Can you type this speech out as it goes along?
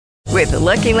With the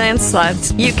Lucky Land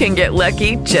Slots, you can get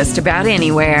lucky just about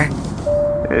anywhere.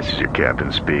 This is your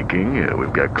captain speaking.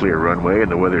 We've got clear runway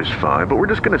and the weather's fine, but we're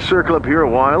just going to circle up here a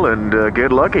while and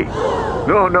get lucky.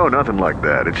 No, nothing like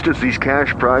that. It's just these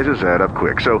cash prizes add up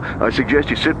quick. So I suggest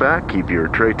you sit back, keep your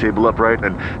tray table upright,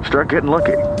 and start getting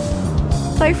lucky.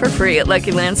 Play for free at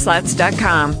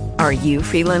LuckyLandSlots.com. Are you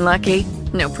feeling lucky?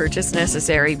 No purchase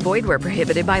necessary. Void where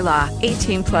prohibited by law.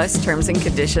 18 plus terms and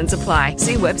conditions apply.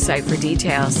 See website for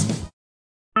details.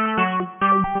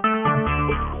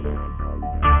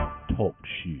 Talk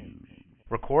shoes.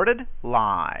 Recorded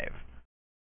live.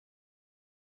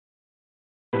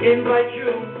 Invite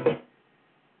you.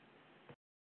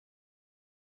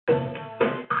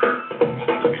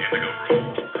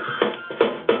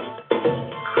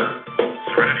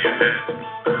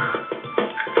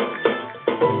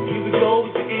 Here we go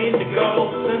with the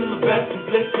indigo. Sending the best and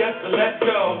bliss, yes, to let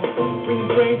go. Bring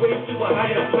the brainwaves to a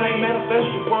higher plane. Manifest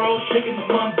your world, shaking the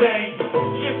mundane.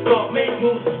 Shift up, make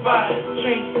moves inspired.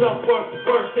 Change self-worth,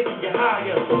 first taking you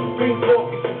higher. Bring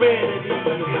forth humanity.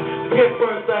 Forget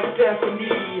words like destiny.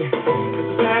 Cause the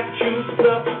path you choose is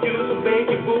up to you. So make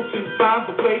your move to find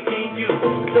the way in you.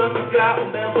 Does the God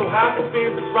will never high. The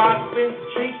spirit is rising, spins and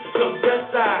change. So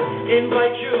yes, I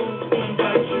invite you.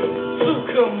 So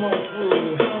come on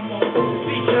through.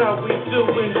 See how we do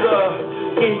in the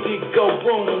indigo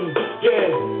room. Yeah.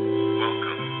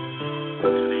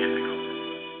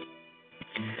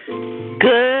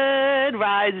 Good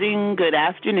rising, good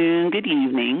afternoon, good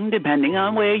evening, depending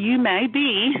on where you may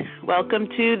be. Welcome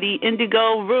to the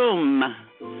Indigo Room.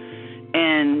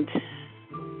 And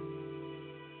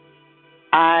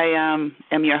I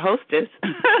am your hostess,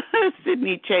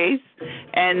 Sydney Chase,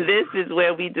 and this is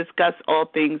where we discuss all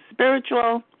things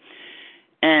spiritual.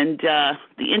 And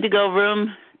the Indigo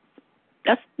Room,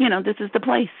 this is the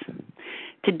place.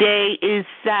 Today is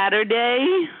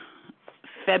Saturday,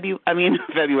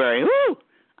 February. Woo!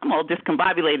 I'm all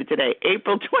discombobulated today.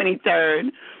 April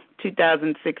 23rd,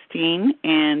 2016,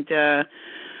 and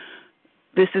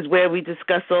this is where we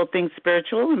discuss all things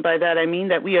spiritual, and by that I mean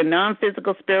that we are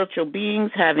non-physical spiritual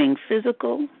beings having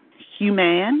physical,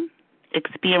 human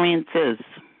experiences.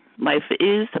 Life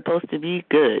is supposed to be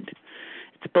good.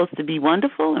 It's supposed to be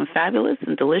wonderful and fabulous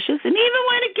and delicious, and even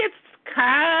when it gets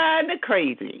kind of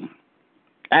crazy,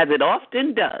 as it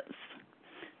often does,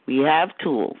 we have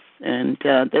tools, and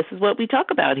this is what we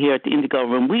talk about here at the Indigo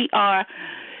Room. We are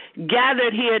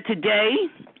gathered here today,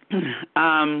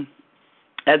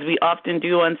 as we often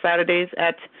do on Saturdays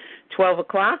at 12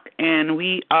 o'clock, and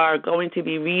we are going to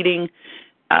be reading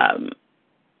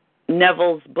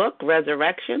Neville's book,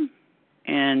 Resurrection,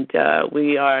 and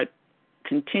we are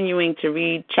continuing to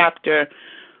read chapter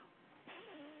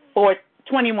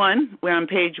 21. We're on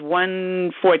page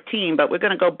 114, but we're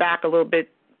going to go back a little bit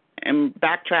and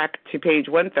backtrack to page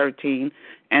 113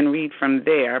 and read from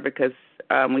there because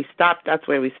that's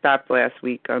where we stopped last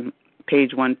week on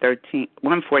page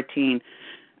 114,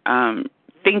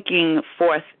 thinking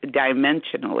fourth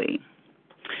dimensionally.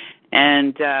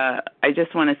 And I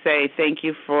just want to say thank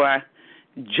you for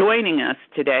joining us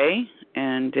today.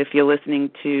 And if you're listening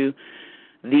to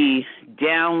the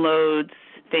downloads,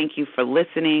 thank you for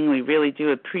listening. We really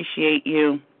do appreciate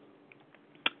you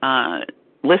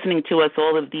listening to us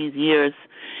all of these years.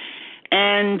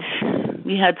 And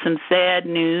we had some sad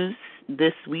news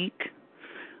this week.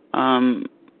 Prince,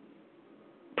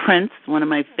 one of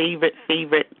my favorite,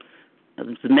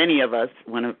 many of us,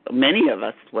 one of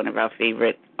our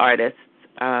favorite artists,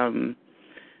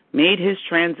 made his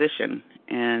transition,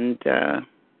 and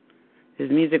his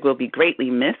music will be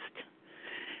greatly missed.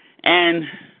 And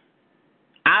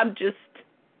I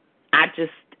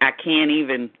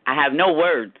have no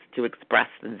words to express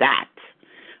that.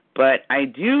 But I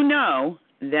do know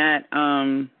that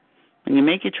when you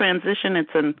make your transition,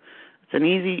 it's an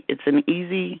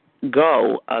easy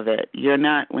go of it.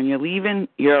 When you're leaving,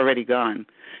 you're already gone.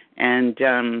 And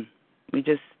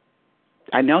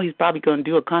I know he's probably going to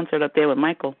do a concert up there with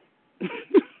Michael,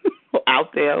 or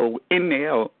out there, or in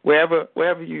there, or wherever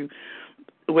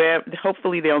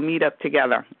hopefully they'll meet up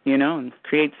together, and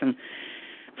create some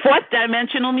fourth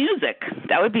dimensional music.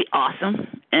 That would be awesome.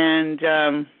 And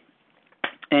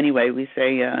anyway, we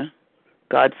say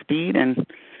Godspeed and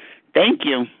thank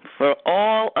you for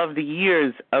all of the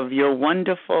years of your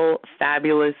wonderful,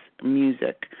 fabulous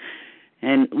music.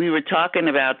 And we were talking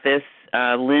about this.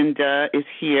 Linda is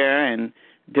here, and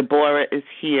Deborah is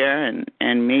here,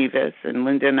 and Mavis. And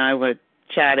Linda and I were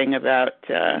chatting about,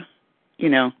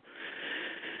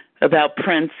 about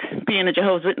Prince being a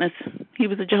Jehovah's Witness. He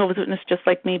was a Jehovah's Witness just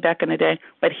like me back in the day.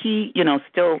 But he,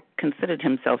 still considered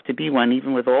himself to be one,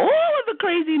 even with all of the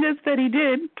craziness that he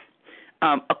did.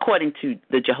 according to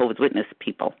the Jehovah's Witness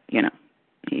people,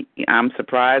 I'm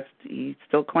surprised he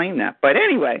still claimed that. But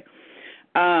anyway,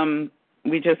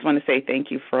 we just want to say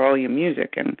thank you for all your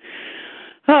music. And,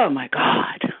 oh, my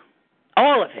God,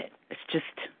 all of it. It's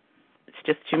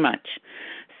just too much.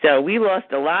 So we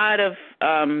lost a lot of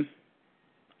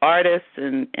artists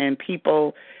and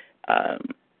people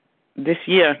this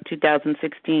year,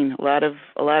 2016. A lot of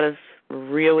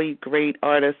really great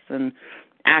artists and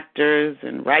actors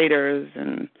and writers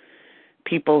and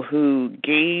people who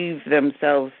gave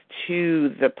themselves to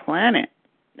the planet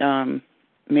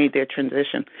made their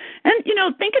transition. And,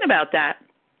 thinking about that,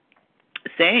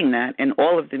 saying that, and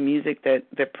all of the music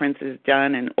that Prince has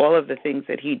done and all of the things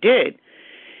that he did,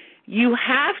 you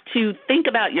have to think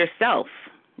about yourself,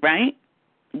 right?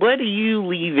 What are you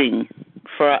leaving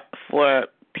for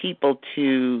people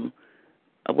to,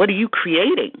 what are you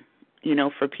creating,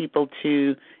 for people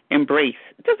to embrace?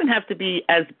 It doesn't have to be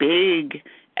as big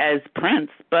as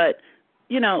Prince, but,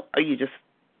 are you just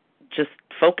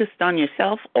focused on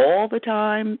yourself all the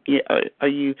time? Are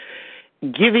you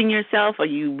giving yourself? Are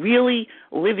you really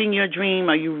living your dream?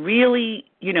 Are you really,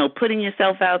 putting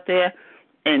yourself out there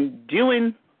and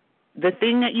doing the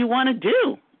thing that you want to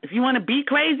do? If you want to be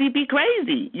crazy, be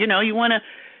crazy. You want to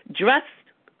dress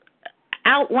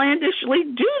outlandishly,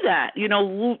 do that.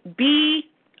 Be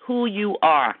who you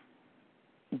are.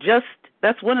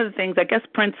 That's one of the things I guess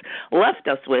Prince left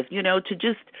us with, to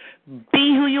just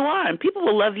be who you are, and people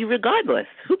will love you regardless.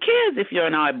 Who cares if you're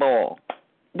an eyeball?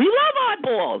 We love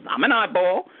eyeballs. I'm an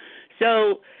eyeball.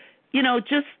 So,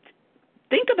 just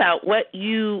think about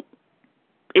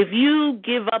if you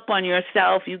give up on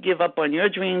yourself, you give up on your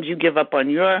dreams, you give up on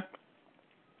your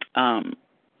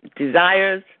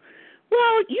desires,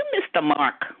 well, you missed the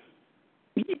mark.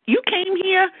 You came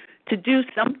here to do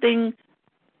something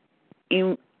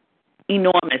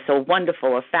enormous or wonderful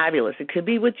or fabulous. It could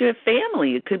be with your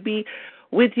family. It could be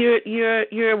with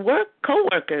your work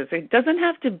coworkers. It doesn't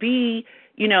have to be,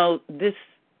 this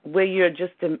where you're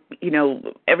just,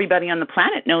 everybody on the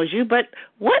planet knows you. But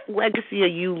what legacy are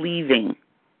you leaving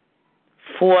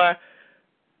for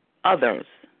others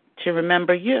to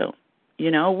remember you?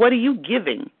 What are you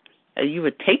giving? Are you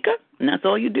a taker, and that's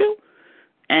all you do?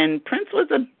 And Prince was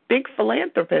a big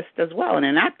philanthropist as well and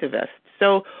an activist.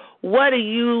 So what are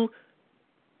you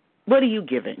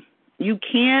giving? You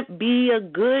can't be a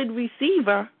good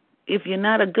receiver if you're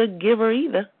not a good giver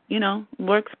either.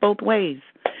 Works both ways.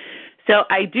 So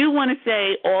I do want to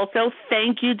say also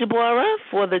thank you, Deborah,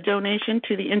 for the donation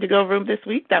to the Indigo Room this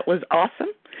week. That was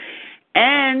awesome.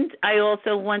 And I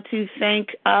also want to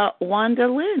thank Wanda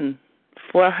Lynn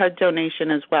for her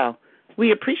donation as well.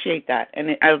 We appreciate that.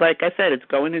 And like I said, it's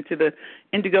going into the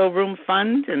Indigo Room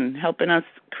Fund and helping us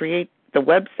create the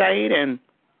website. And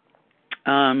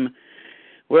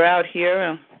we're out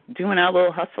here doing our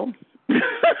little hustle,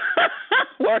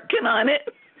 working on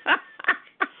it.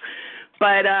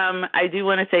 But I do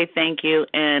want to say thank you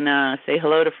and say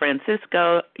hello to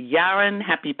Francisco. Yaron,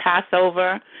 happy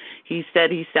Passover. He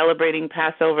said he's celebrating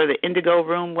Passover the Indigo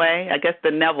Room way, I guess the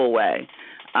Neville way.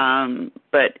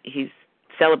 But he's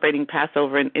celebrating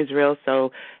Passover in Israel,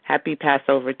 so happy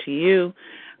Passover to you.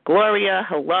 Gloria,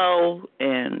 hello.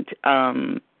 And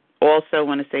also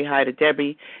want to say hi to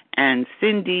Debbie and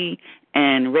Cindy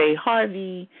and Ray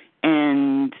Harvey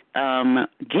and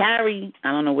Gary.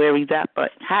 I don't know where he's at,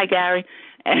 but hi, Gary.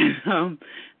 And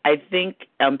I think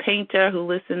Painter, who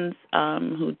listens,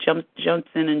 who jumps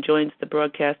in and joins the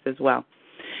broadcast as well.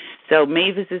 So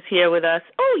Mavis is here with us.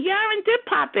 Oh, Yaron did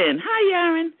pop in. Hi,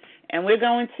 Yaron. And we're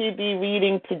going to be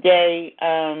reading today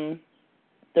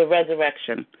the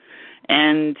Resurrection.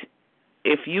 And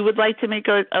if you would like to make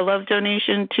a love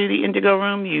donation to the Indigo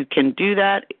Room, you can do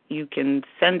that. You can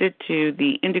send it to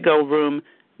the Indigo Room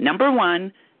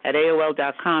 #1 at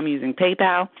AOL.com using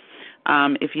PayPal.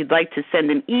 If you'd like to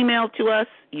send an email to us,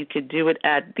 you could do it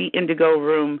at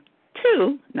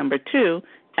theindigo-room2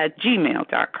 at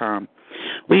gmail.com.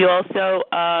 We also,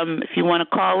 if you want to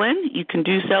call in, you can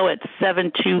do so at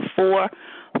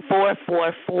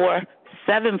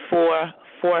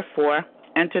 724-444-7444.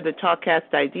 Enter the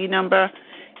TalkCast ID number,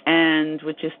 and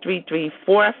which is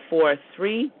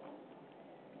 33443,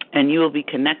 and you will be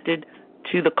connected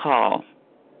to the call.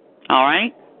 All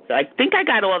right? So I think I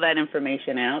got all that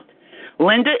information out.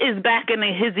 Linda is back in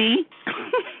the hizzy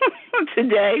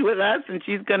today with us, and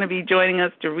she's going to be joining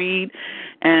us to read,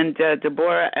 and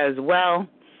Deborah as well,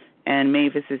 and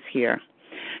Mavis is here.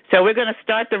 So we're going to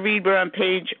start the read. We're on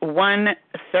page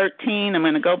 113. I'm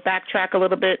going to go backtrack a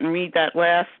little bit and read that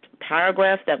last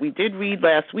paragraph that we did read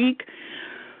last week.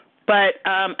 But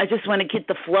I just want to get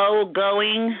the flow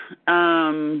going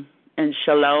and and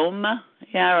shalom.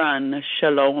 Yaron,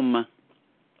 shalom.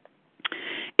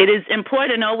 It is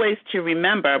important always to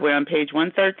remember, we're on page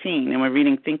 113 and we're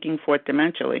reading Thinking Fourth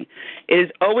Dimensionally. It is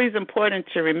always important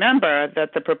to remember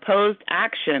that the proposed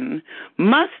action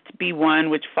must be one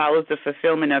which follows the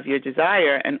fulfillment of your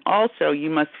desire, and also you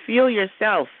must feel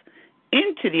yourself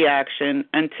into the action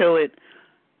until it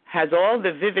has all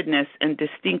the vividness and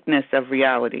distinctness of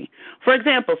reality. For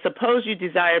example, suppose you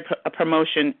desire a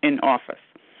promotion in office.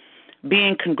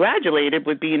 Being congratulated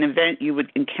would be an event you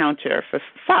would encounter for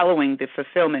following the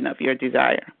fulfillment of your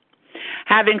desire.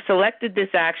 Having selected this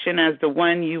action as the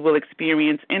one you will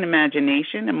experience in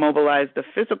imagination, immobilize the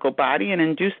physical body and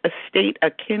induce a state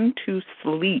akin to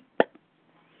sleep,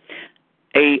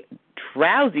 a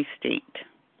drowsy state,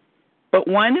 but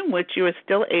one in which you are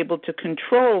still able to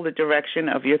control the direction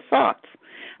of your thoughts,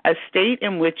 a state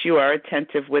in which you are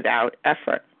attentive without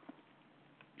effort.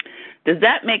 Does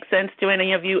that make sense to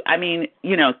any of you? I mean,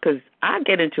 because I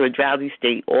get into a drowsy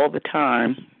state all the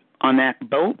time on that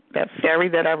boat, that ferry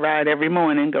that I ride every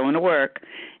morning going to work,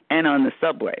 and on the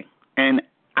subway. And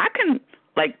I can,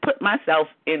 put myself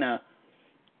in a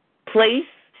place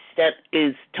that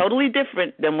is totally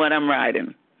different than what I'm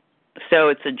riding. So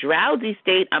it's a drowsy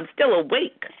state. I'm still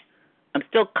awake. I'm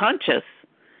still conscious.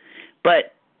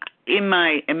 But in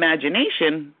my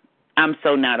imagination, I'm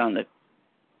so not on the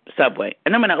subway.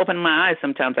 And then when I open my eyes,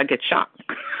 sometimes I get shocked.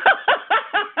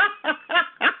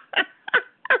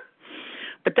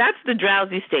 But that's the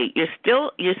drowsy state. You're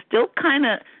still kind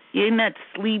of, you're in that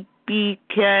sleepy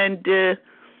kind of,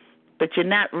 but you're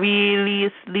not really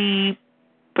asleep,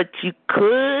 but you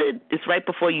could. It's right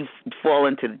before you fall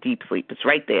into the deep sleep. It's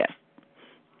right there.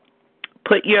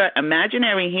 Put your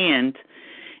imaginary hand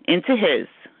into his.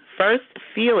 First,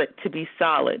 feel it to be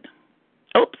solid.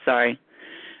 Oops, sorry.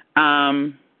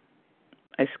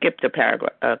 I skipped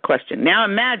a question. Now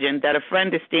imagine that a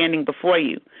friend is standing before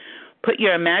you. Put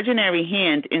your imaginary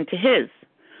hand into his.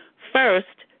 First,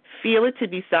 feel it to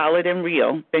be solid and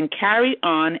real, then carry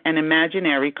on an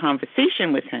imaginary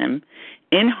conversation with him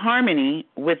in harmony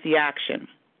with the action.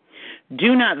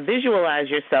 Do not visualize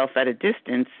yourself at a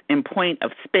distance in point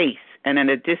of space and at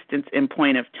a distance in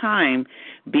point of time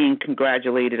being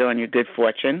congratulated on your good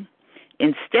fortune.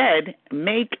 Instead,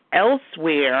 make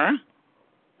elsewhere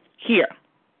here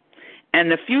and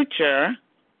the future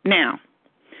now.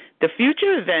 The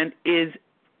future event is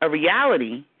a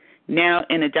reality now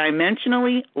in a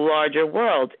dimensionally larger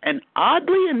world, and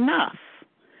oddly enough,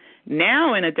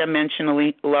 now in a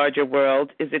dimensionally larger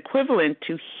world is equivalent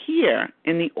to here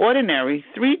in the ordinary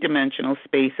three-dimensional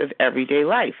space of everyday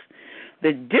life.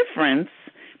 The difference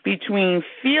between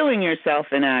feeling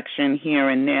yourself in action here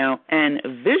and now and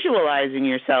visualizing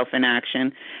yourself in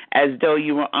action as though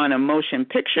you were on a motion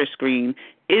picture screen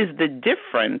is the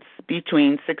difference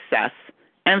between success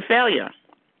and failure.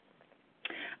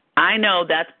 I know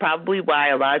that's probably why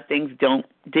a lot of things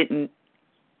didn't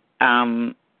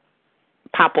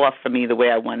pop off for me the way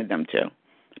I wanted them to.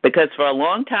 Because for a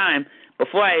long time,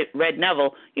 before I read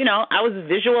Neville, I was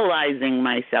visualizing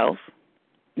myself,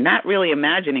 not really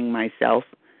imagining myself,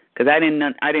 because I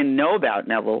didn't know about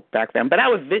Neville back then. But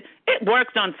it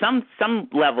worked on some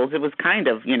levels. It was kind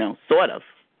of, sort of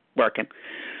working,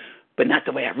 but not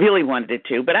the way I really wanted it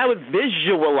to. But I would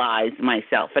visualize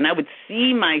myself, and I would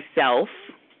see myself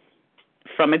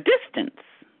from a distance,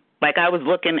 like I was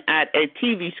looking at a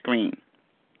TV screen.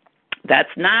 That's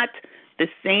not the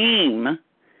same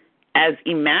as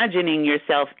imagining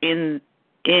yourself in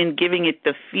giving it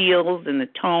the feels and the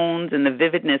tones and the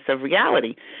vividness of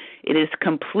reality. It is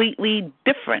completely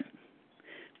different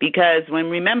because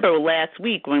remember last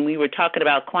week when we were talking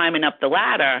about climbing up the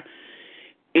ladder,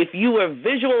 if you were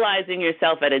visualizing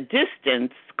yourself at a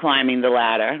distance climbing the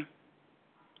ladder,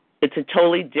 it's a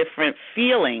totally different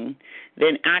feeling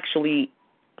than actually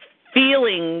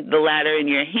feeling the ladder in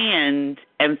your hand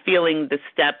and feeling the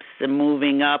steps and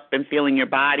moving up and feeling your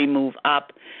body move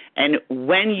up. And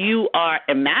when you are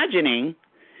imagining,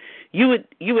 you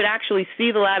would actually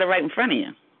see the ladder right in front of you.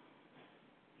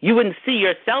 You wouldn't see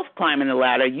yourself climbing the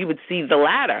ladder. You would see the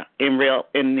ladder in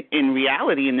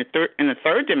reality in the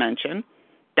third dimension.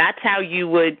 That's how you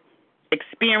would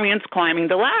experience climbing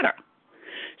the ladder.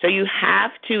 So you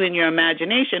have to, in your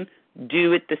imagination,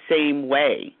 do it the same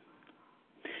way.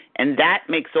 And that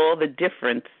makes all the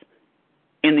difference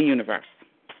in the universe.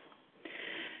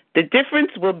 The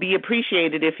difference will be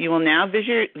appreciated if you will now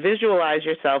visualize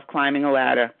yourself climbing a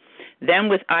ladder. Then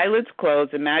with eyelids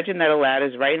closed, imagine that a ladder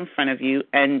is right in front of you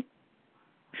and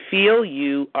feel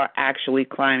you are actually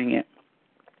climbing it.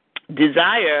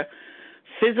 Desire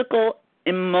physical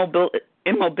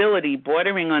immobility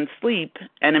bordering on sleep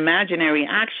and imaginary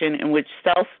action in which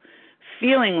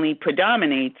self-feelingly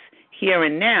predominates here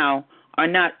and now are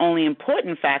not only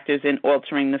important factors in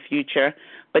altering the future,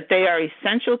 but they are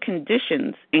essential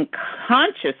conditions in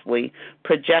consciously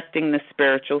projecting the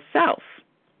spiritual self.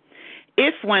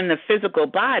 If, when the physical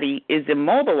body is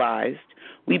immobilized,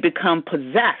 we become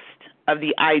possessed of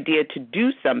the idea to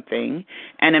do something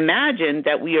and imagine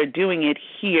that we are doing it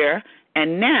here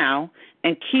and now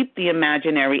and keep the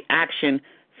imaginary action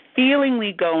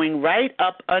feelingly going right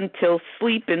up until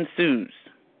sleep ensues,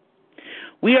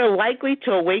 we are likely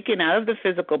to awaken out of the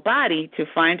physical body to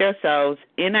find ourselves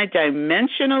in a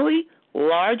dimensionally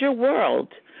larger world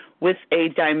with a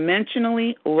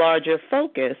dimensionally larger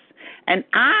focus and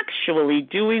actually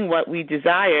doing what we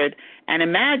desired and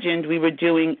imagined we were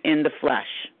doing in the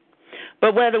flesh.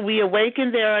 But whether we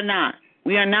awaken there or not,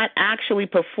 we are not actually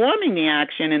performing the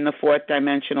action in the fourth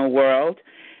dimensional world,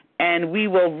 and we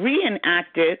will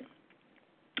reenact it.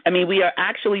 We are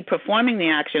actually performing the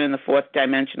action in the fourth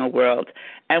dimensional world,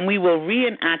 and we will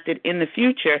reenact it in the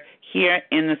future here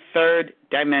in the third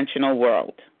dimensional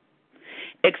world.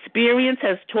 Experience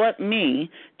has taught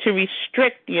me to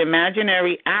restrict the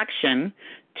imaginary action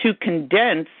to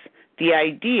condense the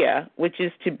idea, which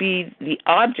is to be the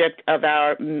object of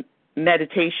our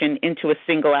meditation, into a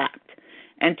single act,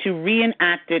 and to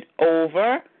reenact it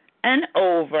over and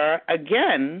over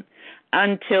again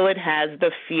until it has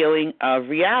the feeling of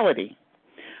reality.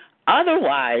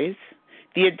 Otherwise,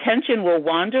 the attention will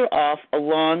wander off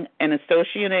along an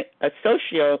associational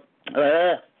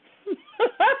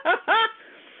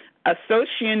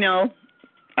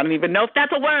I don't even know if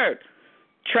that's a word,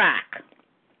 track.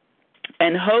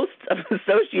 And hosts of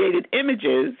associated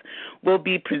images will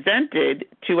be presented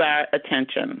to our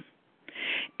attention.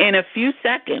 In a few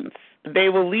seconds, they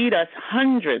will lead us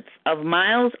hundreds of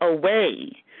miles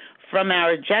away from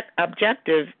our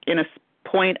objective in a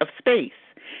point of space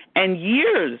and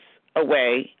years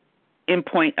away in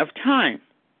point of time.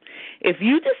 If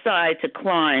you decide to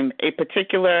climb a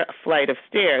particular flight of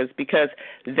stairs because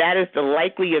that is the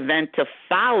likely event to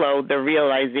follow the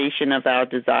realization of our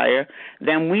desire,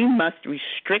 then we must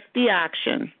restrict the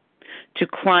action to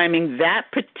climbing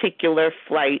that particular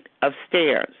flight of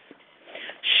stairs.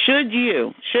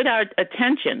 Should our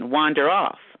attention wander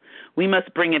off, we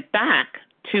must bring it back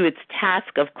to its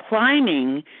task of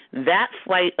climbing that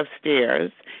flight of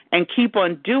stairs and keep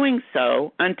on doing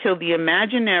so until the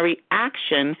imaginary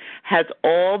action has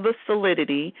all the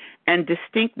solidity and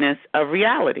distinctness of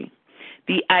reality.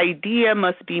 The idea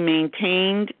must be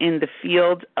maintained in the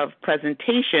field of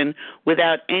presentation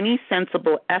without any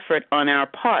sensible effort on our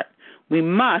part. We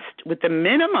must, with the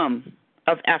minimum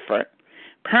of effort,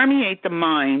 permeate the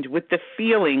mind with the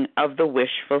feeling of the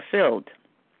wish fulfilled.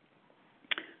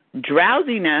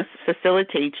 Drowsiness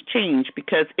facilitates change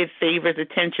because it favors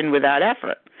attention without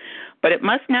effort, but it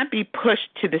must not be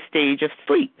pushed to the stage of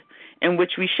sleep, in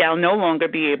which we shall no longer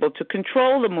be able to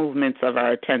control the movements of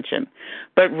our attention,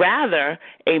 but rather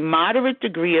a moderate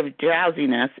degree of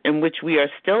drowsiness in which we are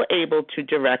still able to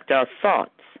direct our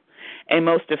thoughts. A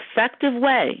most effective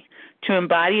way to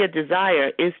embody a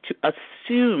desire is to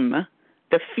assume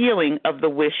the feeling of the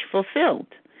wish fulfilled,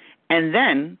 and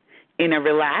then, in a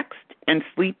relaxed and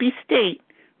sleepy state,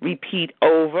 repeat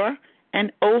over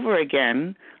and over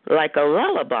again, like a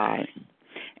lullaby,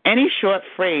 any short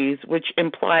phrase which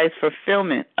implies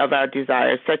fulfillment of our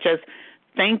desires, such as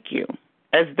thank you,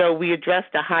 as though we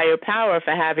addressed a higher power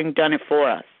for having done it for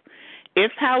us.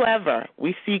 If, however,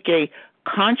 we seek a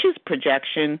conscious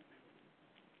projection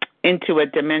into a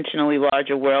dimensionally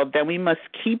larger world, then we must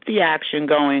keep the action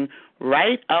going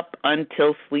right up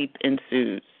until sleep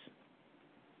ensues.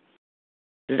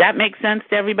 Does that make sense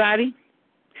to everybody?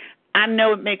 I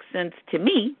know it makes sense to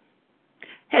me.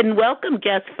 And welcome,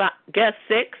 guest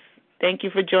 6. Thank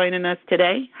you for joining us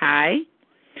today. Hi.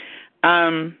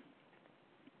 And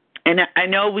I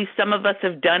know some of us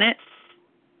have done it,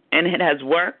 and it has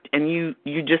worked, and you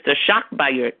just are shocked by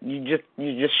you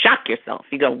just shock yourself.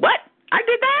 You go, what? I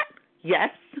did that?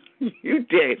 Yes, you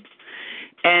did.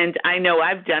 And I know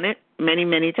I've done it many,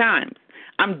 many times.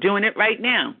 I'm doing it right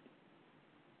now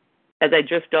as I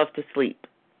drift off to sleep.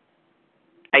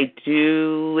 I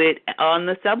do it on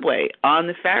the subway, on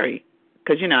the ferry,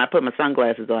 because, I put my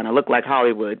sunglasses on. I look like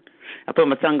Hollywood. I put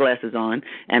my sunglasses on,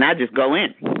 and I just go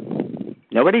in.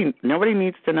 Nobody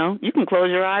needs to know. You can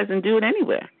close your eyes and do it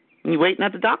anywhere. When you're waiting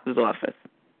at the doctor's office,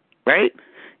 right?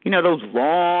 Those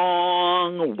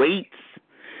long waits.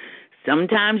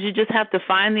 Sometimes you just have to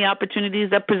find the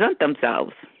opportunities that present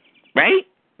themselves, right?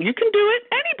 You can do it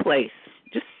any place.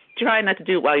 Just try not to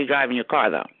do it while you're driving your car,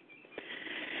 though.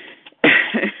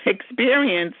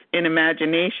 experience in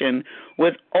imagination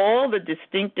with all the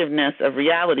distinctiveness of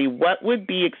reality what would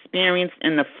be experienced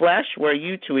in the flesh were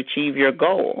you to achieve your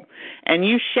goal. And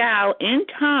you shall, in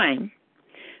time,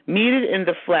 meet it in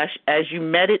the flesh as you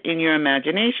met it in your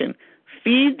imagination.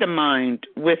 Feed the mind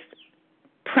with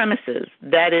premises,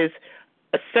 that is,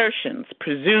 assertions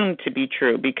presumed to be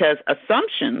true, because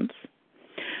assumptions,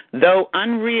 though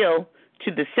unreal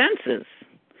to the senses,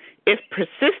 if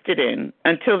persisted in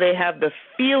until they have the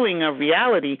feeling of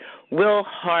reality, will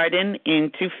harden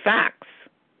into facts.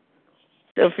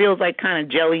 So it feels like kind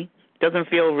of jelly, doesn't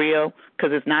feel real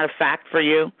because it's not a fact for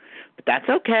you, but that's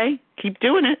okay. Keep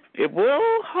doing it. It will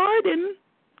harden,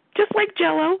 just like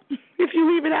Jell-O, if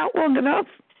you leave it out long enough.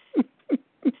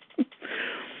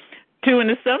 To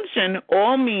an assumption,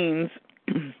 all means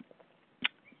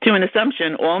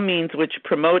which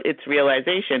promote its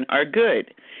realization are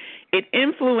good. It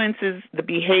influences the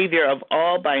behavior of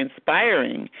all by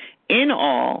inspiring in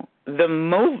all the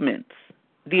movements,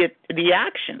 the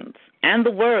actions, and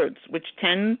the words which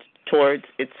tend towards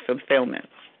its fulfillment.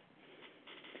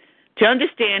 To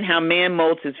understand how man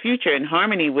molds his future in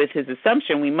harmony with his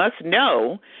assumption, we must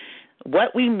know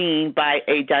what we mean by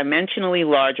a dimensionally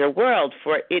larger world,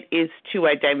 for it is to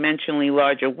a dimensionally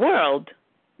larger world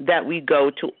that we go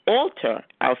to alter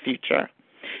our future.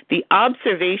 The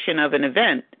observation of an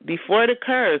event before it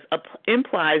occurs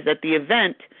implies that the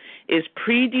event is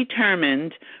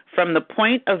predetermined from the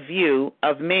point of view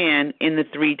of man in the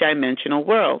three-dimensional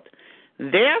world.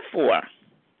 Therefore,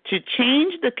 to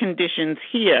change the conditions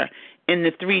here in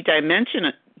the three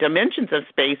dimensions of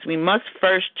space, we must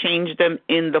first change them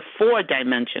in the 4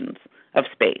 dimensions of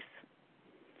space.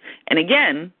 And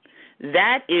again,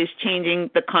 that is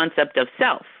changing the concept of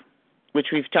self,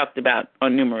 which we've talked about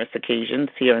on numerous occasions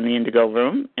here in the Indigo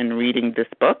Room and reading this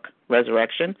book,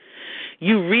 Resurrection.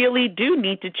 You really do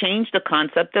need to change the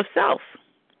concept of self.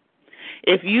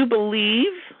 If you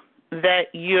believe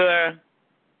that you're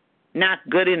not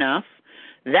good enough,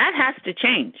 that has to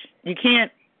change. You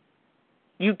can't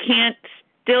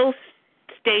still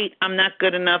state, I'm not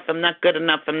good enough, I'm not good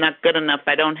enough, I'm not good enough,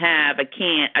 I don't have, I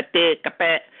can't, I think, I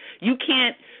bet. You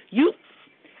can't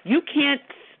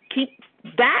keep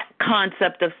that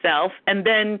concept of self and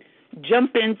then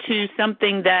jump into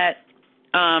something that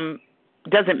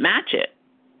doesn't match it.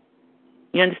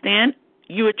 You understand?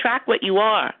 You attract what you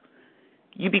are.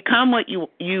 You become what you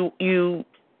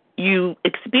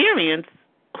experience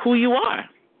who you are.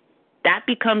 That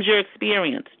becomes your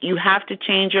experience. You have to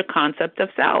change your concept of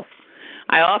self.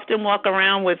 I often walk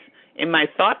around with, in my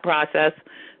thought process,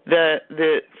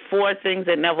 the 4 things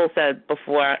that Neville said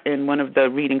before in one of the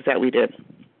readings that we did.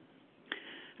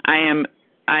 I am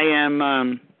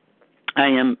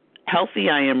healthy,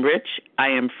 I am rich, I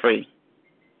am free.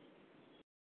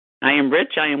 I am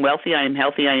rich, I am wealthy, I am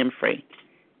healthy, I am free.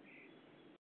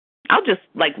 I'll just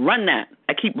run that.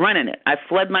 I keep running it. I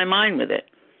flood my mind with it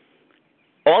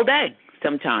all day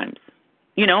sometimes,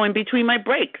 in between my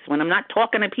breaks when I'm not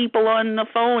talking to people on the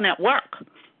phone at work.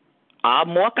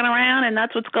 I'm walking around and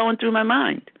that's what's going through my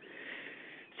mind.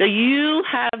 So you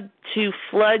have to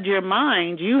flood your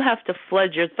mind. You have to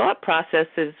flood your thought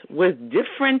processes with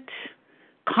different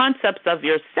concepts of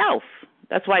yourself.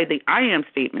 That's why the I am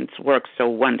statements work so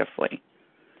wonderfully.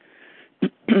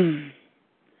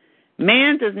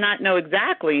 Man does not know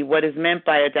exactly what is meant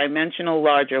by a dimensional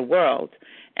larger world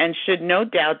and should no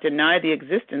doubt deny the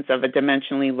existence of a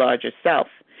dimensionally larger self.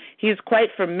 He is quite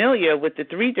familiar with the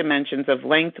 3 dimensions of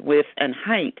length, width, and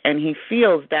height, and he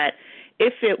feels that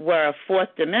if it were a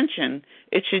 4th dimension,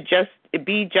 it should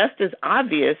be just as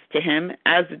obvious to him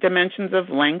as the dimensions of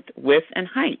length, width, and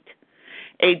height.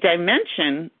 A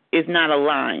dimension is not a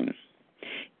line.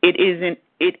 It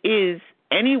is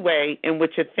any way in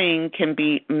which a thing can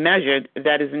be measured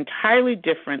that is entirely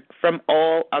different from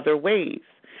all other ways.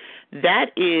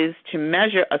 That is, to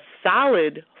measure a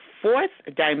solid 4th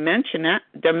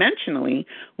dimensionally,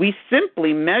 we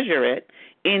simply measure it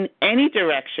in any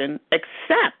direction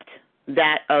except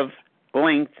that of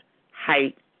length,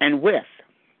 height, and width.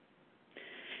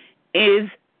 Is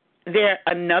there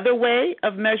another way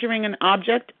of measuring an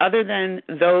object other than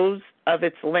those of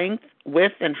its length,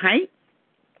 width, and height?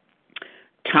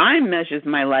 Time measures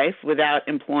my life without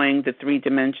employing the 3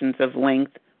 dimensions of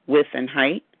length, width, and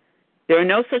height. There are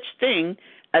no such thing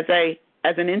as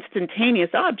an instantaneous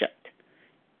object.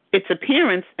 Its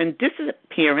appearance and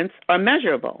disappearance are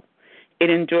measurable. It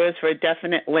endures for a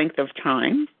definite length of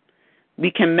time.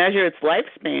 We can measure its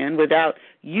lifespan without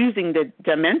using the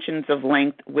dimensions of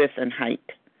length, width, and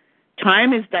height.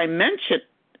 Time is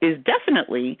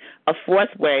definitely a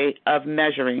 4th way of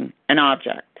measuring an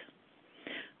object.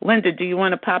 Linda, do you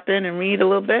want to pop in and read a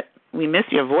little bit? We miss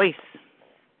your voice.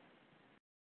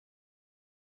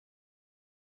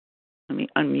 Let me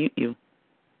unmute you.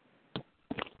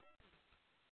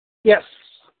 Yes.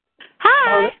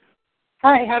 Hi.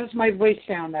 Hi, how does my voice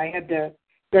sound? I had to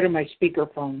go to my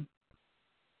speakerphone.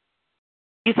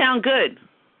 You sound good.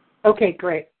 Okay,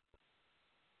 great.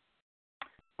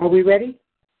 Are we ready?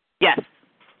 Yes.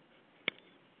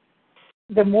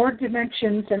 The more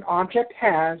dimensions an object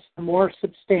has, the more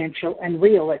substantial and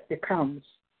real it becomes.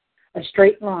 A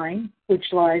straight line, which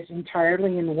lies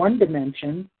entirely in one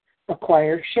dimension,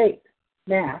 acquires shape,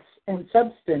 mass, and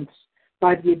substance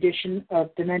by the addition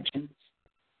of dimensions.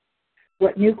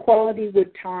 What new quality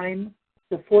would time,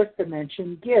 the fourth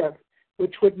dimension, give,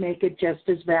 which would make it just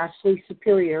as vastly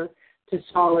superior to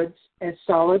solids as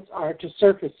solids are to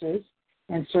surfaces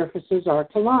and surfaces are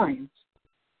to lines?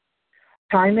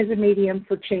 Time is a medium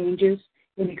for changes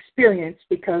in experience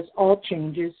because all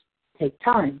changes take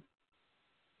time.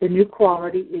 The new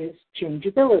quality is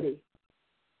changeability.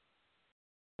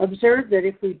 Observe that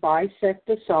if we bisect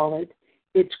a solid,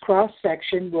 its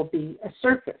cross-section will be a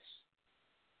surface.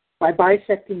 By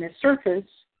bisecting a surface,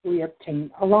 we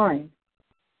obtain a line.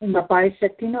 And by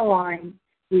bisecting a line,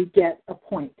 we get a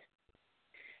point.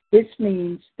 This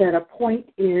means that a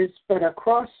point is but a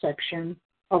cross-section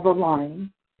of a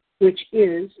line, which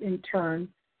is, in turn,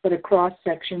 but a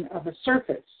cross-section of a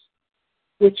surface,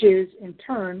 which is, in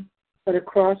turn, but a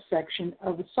cross-section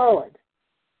of a solid,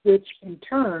 which, in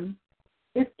turn,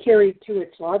 if carried to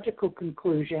its logical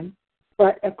conclusion,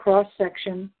 but a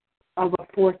cross-section of a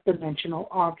fourth-dimensional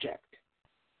object.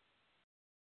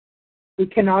 We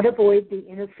cannot avoid the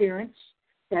inference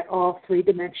that all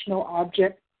three-dimensional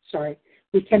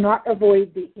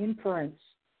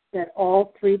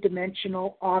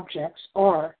objects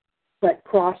are but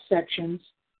cross-sections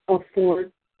of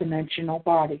four-dimensional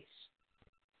bodies.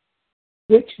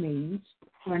 Which means,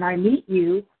 when I meet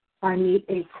you, I meet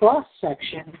a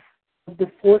cross-section of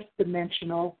the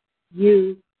fourth-dimensional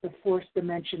you, the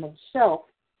fourth-dimensional self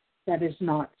that is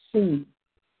not seen.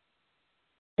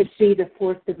 To see the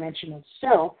fourth-dimensional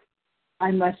self,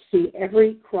 I must see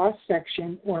every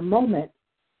cross-section or moment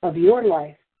of your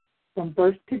life from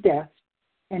birth to death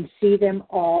and see them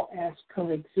all as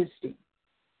coexisting.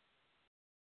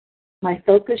 My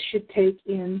focus should take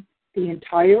in the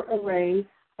entire array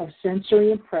of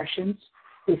sensory impressions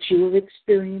which you have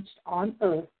experienced on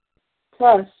Earth,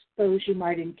 plus those you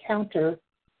might encounter.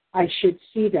 I should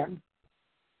see them.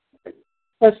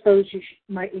 Plus those you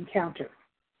might encounter.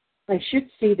 I should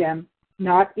see them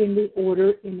not in the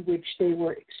order in which they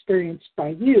were experienced by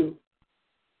you,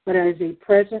 but as a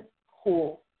present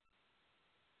whole.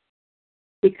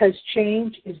 Because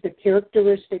change is the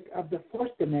characteristic of the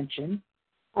fourth dimension,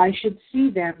 I should see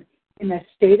them in a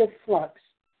state of flux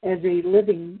as a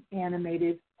living,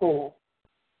 animated whole.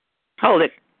 Hold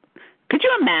it. Could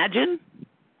you imagine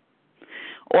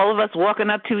all of us walking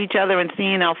up to each other and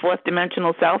seeing our fourth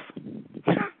dimensional self?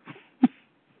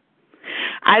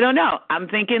 I don't know. I'm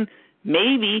thinking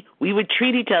maybe we would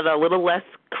treat each other a little less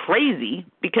crazy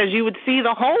because you would see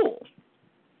the whole,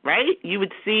 right? You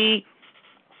would see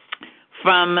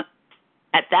from,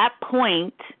 at that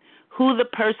point, who the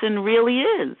person really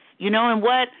is, and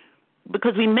what,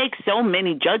 because we make so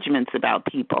many judgments about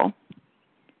people,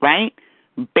 right,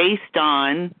 based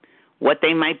on what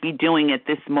they might be doing at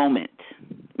this moment.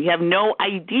 We have no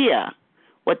idea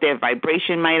what their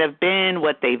vibration might have been,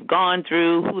 what they've gone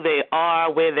through, who they are,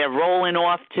 where they're rolling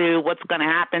off to, what's going to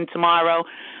happen tomorrow.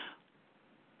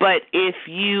 But if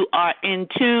you are in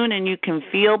tune and you can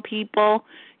feel people,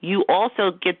 you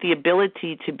also get the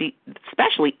ability to be,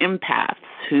 especially empaths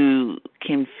who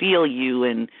can feel you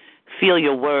and feel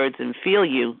your words and feel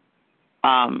you.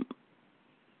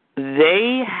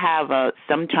 They have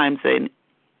sometimes a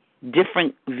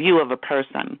different view of a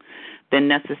person than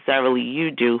necessarily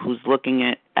you do, who's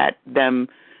looking at them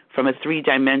from a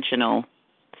three-dimensional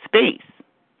space.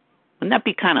 Wouldn't that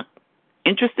be kind of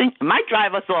interesting? It might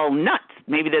drive us all nuts.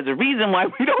 Maybe there's a reason why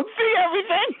we don't see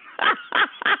everything.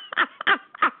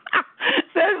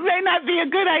 So it may not be a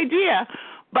good idea.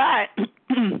 But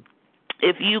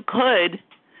if you could,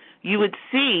 you would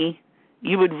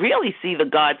really see the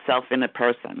God self in a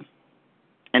person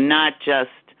and not just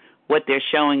what they're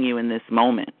showing you in this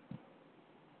moment.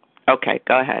 Okay,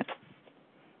 go ahead.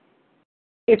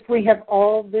 If we have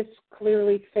all this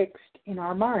clearly fixed in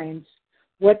our minds,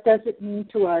 what does it mean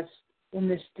to us in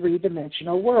this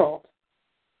three-dimensional world?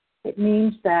 It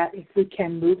means that if we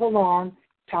can move along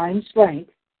time's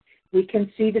length, we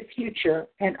can see the future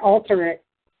and alter it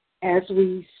as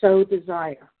we so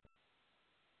desire.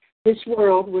 This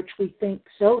world, which we think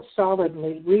so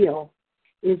solidly real,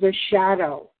 is a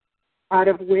shadow, out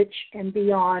of which and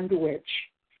beyond which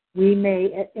we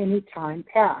may at any time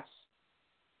pass.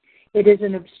 It is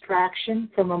an abstraction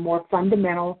from a more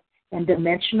fundamental and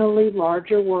dimensionally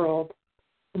larger world,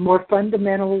 a more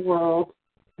fundamental world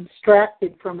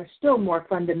abstracted from a still more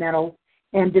fundamental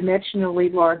and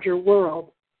dimensionally larger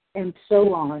world, and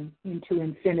so on into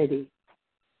infinity.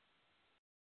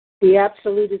 The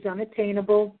absolute is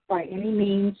unattainable by any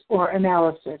means or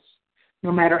analysis,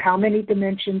 no matter how many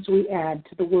dimensions we add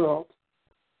to the world.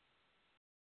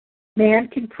 Man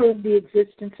can prove the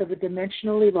existence of a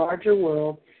dimensionally larger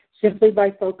world simply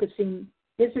by focusing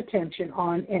his attention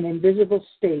on an invisible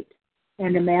state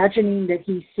and imagining that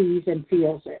he sees and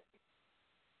feels it.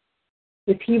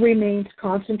 If he remains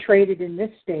concentrated in this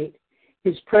state,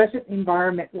 his present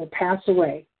environment will pass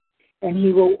away, and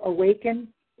he will awaken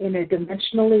in a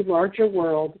dimensionally larger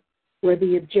world where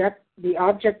the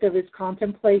object of his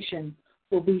contemplation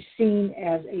will be seen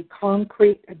as a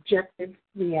concrete, objective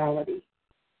reality.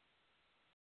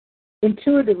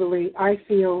 Intuitively, I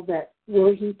feel that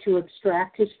were he to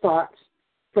abstract his thoughts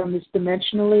from this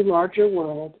dimensionally larger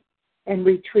world and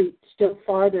retreat still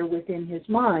farther within his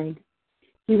mind,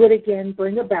 he would again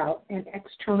bring about an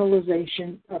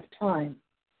externalization of time.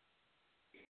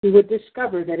 He would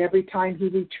discover that every time he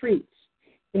retreats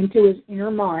into his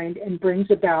inner mind and brings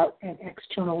about an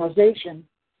externalization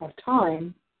of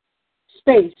time,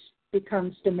 space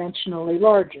becomes dimensionally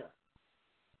larger.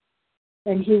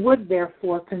 And he would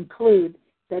therefore conclude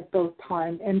that both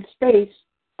time and space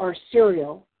are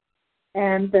serial,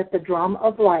 and that the drama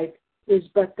of life is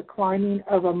but the climbing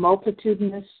of a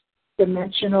multitudinous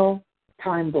dimensional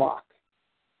time block.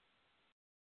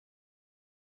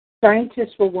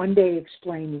 Scientists will one day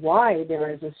explain why there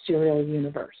is a serial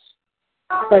universe,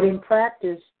 but in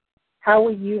practice, how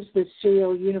we use this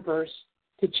serial universe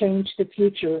to change the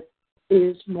future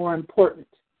is more important.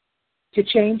 To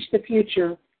change the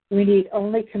future, we need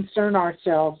only concern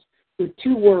ourselves with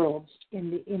two worlds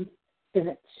in the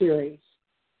infinite series.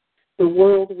 The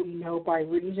world we know by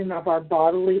reason of our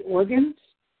bodily organs,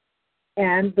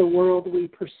 and the world we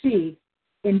perceive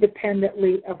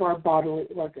independently of our bodily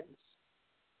organs.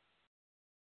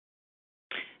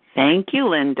 Thank you,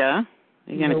 Linda.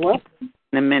 You're welcome.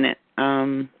 In a minute.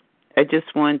 I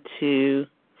just want to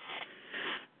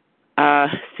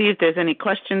see if there's any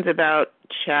questions about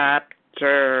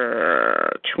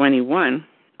Chapter 21,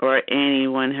 or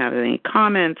anyone have any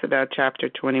comments about Chapter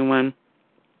 21.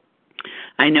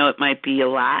 I know it might be a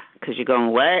lot because you're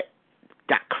going, what?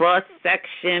 That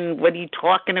cross-section, what are you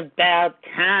talking about?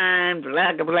 Time,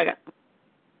 blah, blah, blah.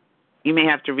 You may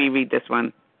have to reread this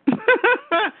one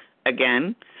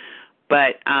again.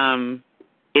 But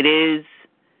it is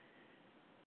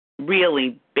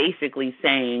really basically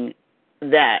saying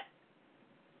that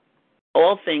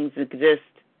all things exist.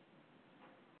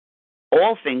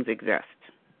 All things exist.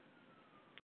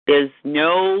 There's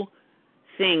no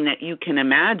thing that you can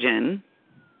imagine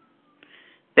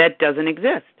that doesn't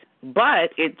exist.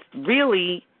 But it's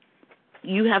really,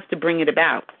 you have to bring it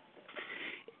about.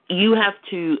 You have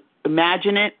to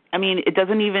imagine it. I mean, it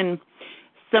doesn't even,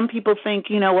 some people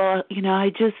think, I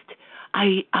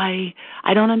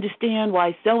don't understand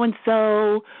why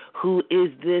so-and-so, who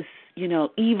is this,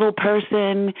 evil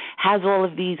person, has all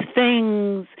of these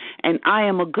things, and I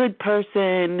am a good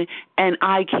person, and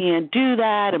I can't do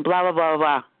that, and blah, blah, blah,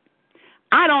 blah.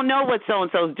 I don't know what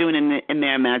so-and-so is doing in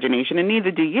their imagination, and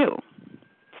neither do you.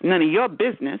 It's none of your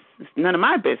business. It's none of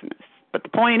my business. But the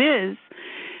point is,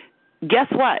 guess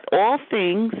what? All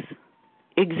things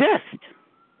exist.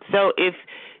 So if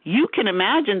you can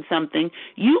imagine something,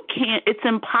 you can't, it's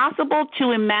impossible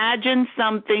to imagine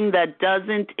something that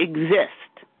doesn't exist.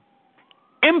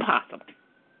 Impossible.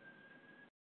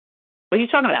 What are you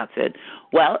talking about, Sid?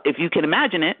 Well, if you can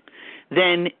imagine it,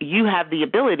 then you have the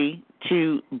ability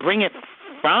to bring it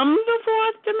from the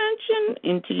fourth dimension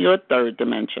into your third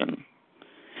dimension.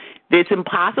 It's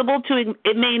impossible to,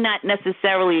 it may not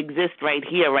necessarily exist right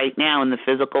here, right now in the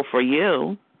physical for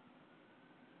you.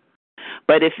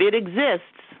 But if it exists,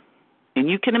 and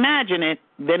you can imagine it,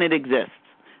 then it exists.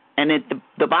 And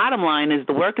the bottom line is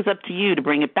the work is up to you to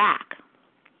bring it back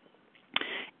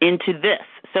into this.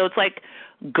 So it's like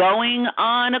going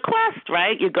on a quest,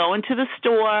 right? You're going to the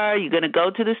store, you're going to go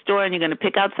to the store and you're going to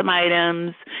pick out some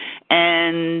items,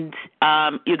 and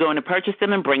you're going to purchase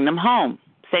them and bring them home.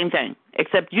 Same thing,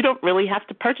 except you don't really have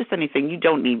to purchase anything. You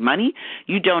don't need money.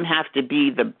 You don't have to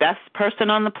be the best person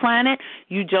on the planet.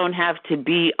 You don't have to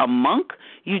be a monk.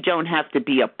 You don't have to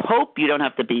be a pope. You don't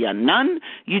have to be a nun.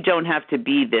 You don't have to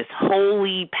be this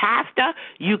holy pastor.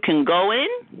 You can go in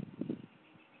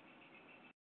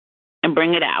and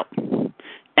bring it out.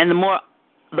 And the more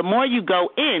the more you go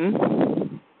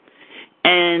in,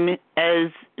 and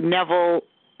as Neville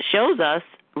shows us,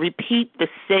 repeat the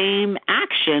same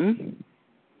action,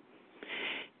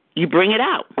 you bring it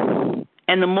out.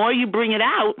 And the more you bring it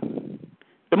out,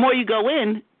 the more you go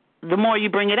in, the more you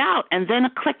bring it out, and then a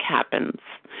click happens,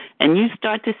 and you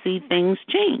start to see things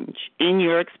change in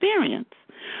your experience.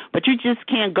 But you just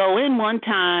can't go in one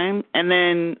time and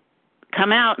then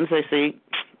come out and say, see,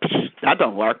 that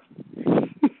don't work.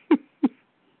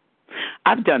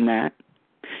 I've done that.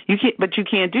 But you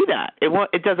can't do that.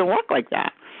 It doesn't work like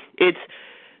that. It's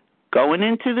going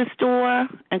into the store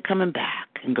and coming back,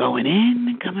 and going in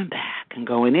and coming back, and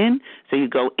going in. So you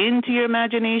go into your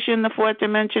imagination, the fourth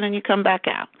dimension, and you come back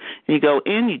out. And you go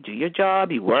in, you do your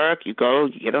job, you work, you go,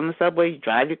 you get on the subway, you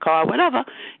drive your car, whatever.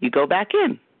 You go back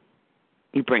in.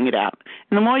 You bring it out.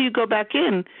 And the more you go back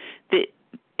in,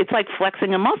 it's like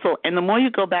flexing a muscle. And the more you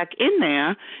go back in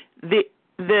there,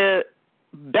 the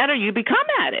better you become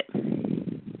at it.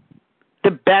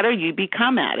 The better you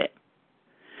become at it.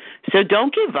 So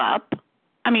don't give up.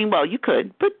 I mean, well, you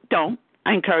could, but don't.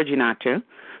 I encourage you not to.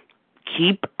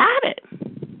 Keep at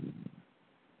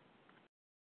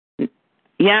it.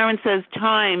 Yaron says,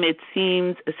 time, it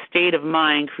seems, a state of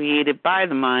mind created by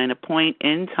the mind, a point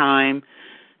in time,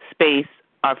 space,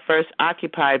 are first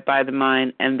occupied by the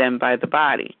mind and then by the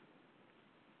body.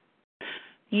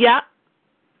 Yeah.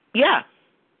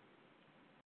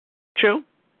 True.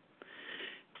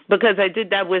 Because I did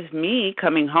that with me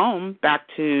coming home back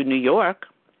to New York.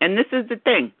 And this is the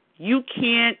thing. You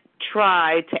can't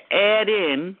try to add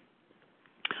in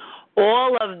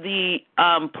all of the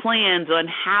plans on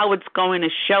how it's going to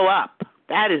show up.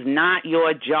 That is not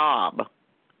your job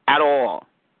at all.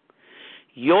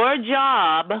 Your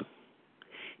job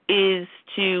is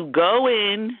to go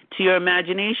in to your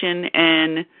imagination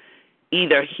and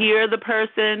either hear the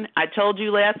person. I told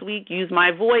you last week, use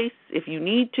my voice if you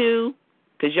need to,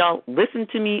 because y'all listen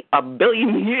to me a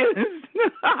billion years.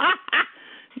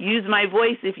 Use my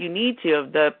voice if you need to,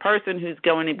 of the person who's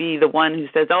going to be the one who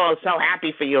says, oh, I'm so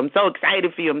happy for you. I'm so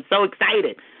excited for you. I'm so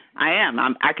excited. I am.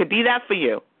 I could be that for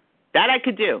you. That I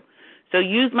could do. So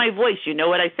use my voice. You know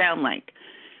what I sound like.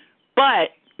 But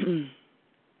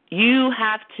you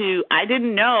have to, I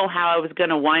didn't know how I was going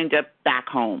to wind up back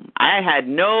home. I had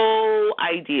no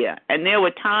idea. And there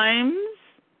were times,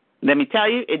 let me tell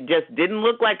you, it just didn't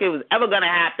look like it was ever going to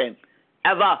happen.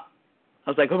 Ever. I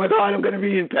was like, oh, my God, I'm going to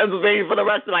be in Pennsylvania for the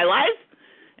rest of my life.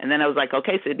 And then I was like,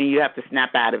 okay, Sydney, you have to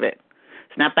snap out of it.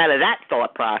 Snap out of that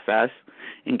thought process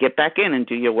and get back in and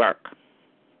do your work.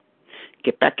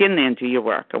 Get back in there and do your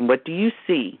work. And what do you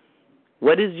see?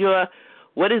 What is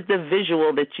the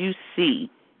visual that you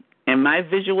see? And my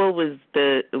visual was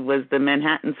the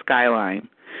Manhattan skyline,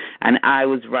 and I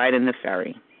was riding the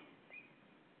ferry.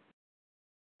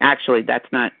 Actually,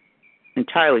 that's not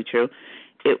entirely true.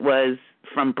 It was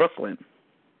from Brooklyn.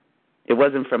 It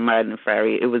wasn't from riding the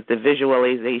ferry. It was the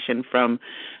visualization from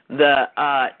the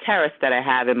terrace that I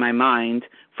have in my mind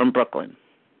from Brooklyn.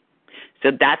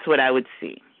 So that's what I would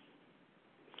see.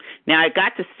 Now, I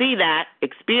got to see that,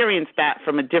 experience that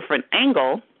from a different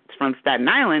angle. It's from Staten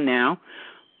Island now.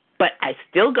 But I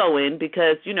still go in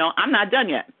because, I'm not done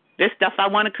yet. There's stuff I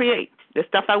want to create. There's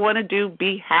stuff I want to do,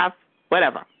 be, have,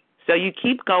 whatever. So you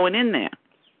keep going in there.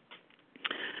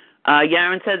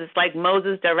 Yaron says it's like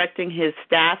Moses directing his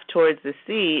staff towards the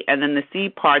sea, and then the sea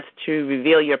parts to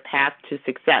reveal your path to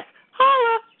success.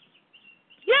 Holla!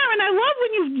 Yaron, I love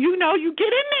when you get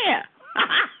in there.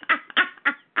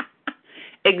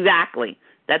 Exactly.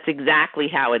 That's exactly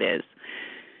how it is.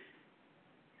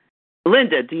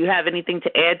 Linda, do you have anything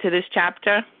to add to this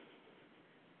chapter?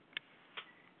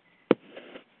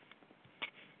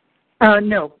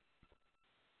 No.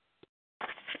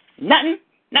 Nothing,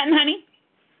 honey?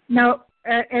 No,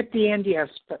 at the end, yes,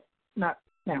 but not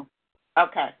now.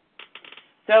 Okay.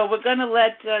 So we're going to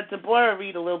let Deborah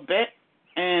read a little bit,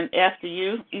 and after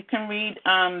you can read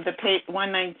the page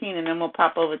 119, and then we'll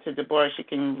pop over to Deborah. She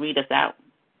can read us out.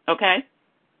 Okay?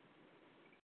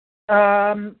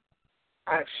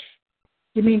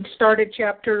 You mean start at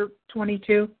chapter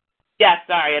 22? Yeah,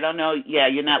 sorry, I don't know. Yeah,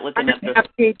 you're not looking at I have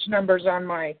page numbers on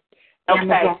my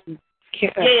Amazon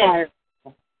fire.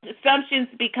 Assumptions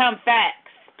become facts.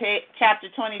 Chapter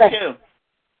 22.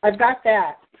 I've got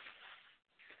that.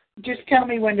 Just tell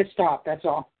me when to stop, that's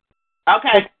all.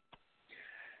 Okay.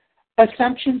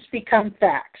 Assumptions become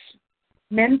facts.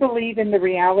 Men believe in the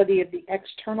reality of the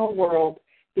external world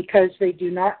because they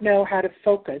do not know how to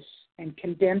focus and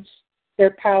condense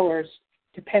their powers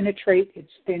to penetrate its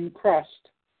thin crust.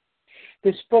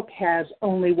 This book has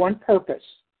only one purpose,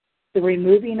 the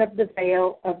removing of the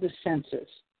veil of the senses.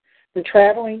 the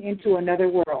traveling into another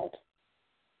world.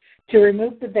 To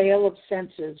remove the veil of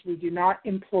senses, we do not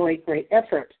employ great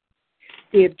effort.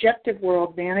 The objective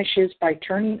world vanishes by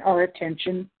turning our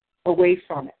attention away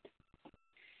from it.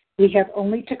 We have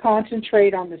only to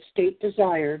concentrate on the state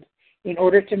desired in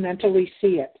order to mentally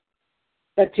see it,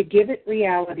 but to give it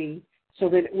reality so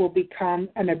that it will become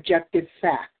an objective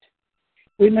fact.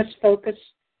 We must focus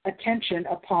attention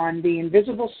upon the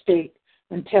invisible state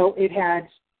until it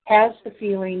has the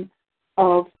feeling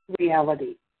of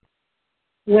reality.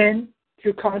 When,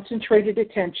 through concentrated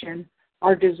attention,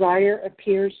 our desire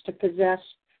appears to possess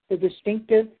the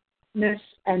distinctiveness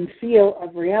and feel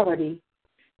of reality,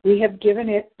 we have given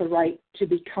it the right to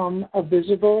become a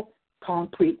visible,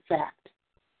 concrete fact.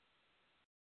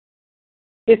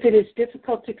 If it is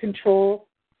difficult to control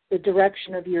the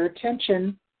direction of your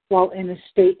attention while in a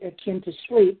state akin to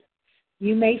sleep,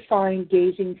 you may find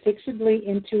gazing fixedly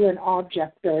into an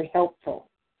object very helpful.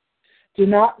 Do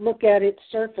not look at its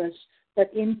surface,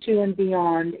 but into and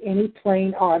beyond any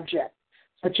plain object,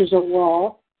 such as a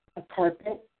wall, a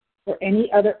carpet, or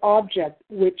any other object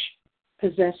which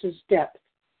possesses depth.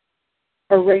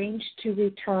 Arrange to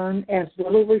return as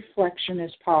little reflection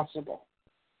as possible.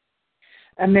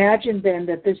 Imagine then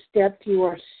that this depth you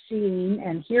are seeing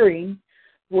and hearing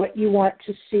what you want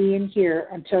to see and hear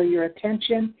until your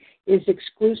attention is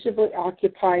exclusively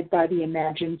occupied by the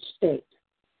imagined state.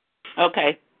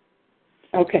 Okay.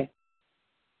 Okay.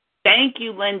 Thank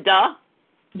you, Linda.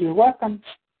 You're welcome.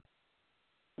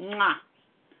 Mwah.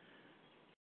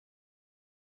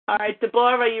 All right,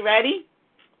 Deborah, are you ready?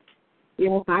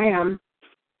 Yes, I am.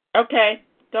 Okay,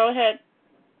 go ahead.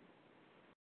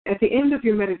 At the end of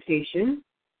your meditation,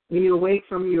 when you awake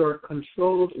from your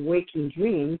controlled waking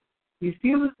dream, you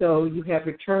feel as though you have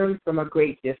returned from a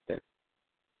great distance.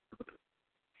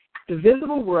 The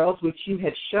visible world which you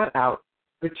had shut out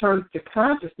returns to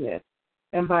consciousness,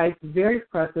 and by its very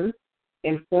presence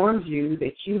informs you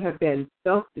that you have been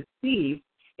self-deceived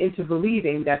into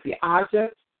believing that the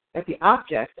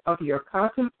object of your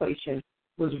contemplation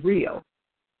was real.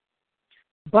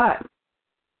 But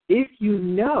if you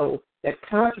know that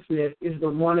consciousness is the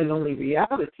one and only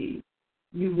reality,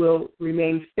 you will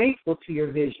remain faithful to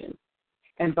your vision.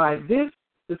 And by this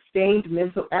sustained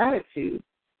mental attitude,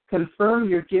 confirm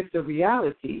your gift of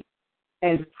reality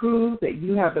and prove that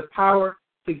you have the power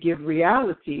to give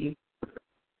reality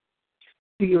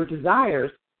to your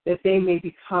desires, that they may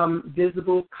become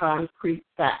visible, concrete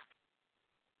facts.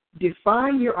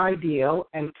 Define your ideal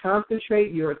and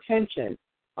concentrate your attention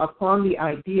upon the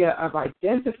idea of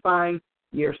identifying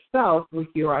yourself with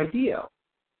your ideal.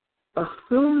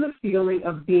 Assume the feeling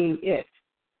of being it,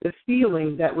 the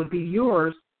feeling that would be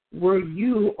yours were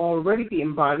you already the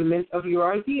embodiment of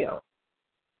your ideal.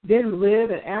 Then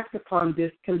live and act upon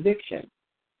this conviction.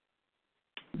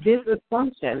 This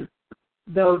assumption,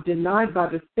 though denied by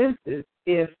the senses,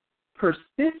 if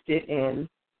persisted in,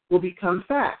 will become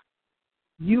fact.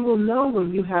 You will know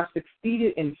when you have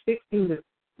succeeded in fixing the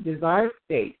desired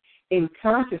state in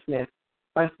consciousness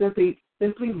by simply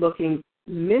looking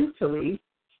mentally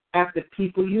at the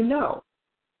people you know.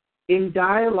 In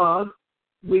dialogue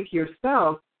with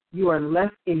yourself, you are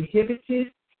less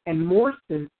inhibited and more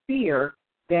sincere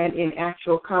than in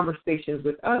actual conversations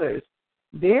with others.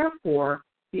 Therefore,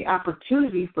 the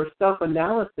opportunity for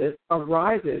self-analysis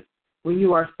arises when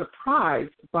you are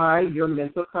surprised by your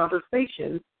mental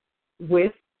conversations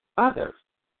with others.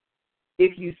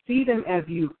 If you see them as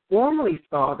you formerly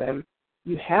saw them,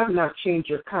 you have not changed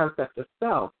your concept of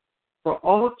self, for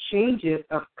all changes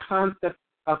of concept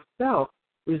of self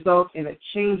result in a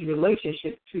changed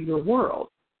relationship to your world.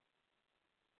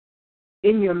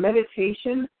 In your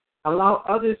meditation, allow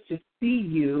others to see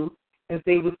you as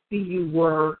they would see you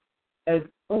were as,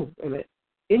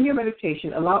 In your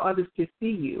meditation, allow others to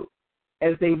see you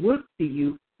as they would see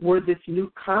you were this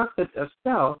new concept of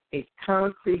self a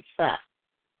concrete fact.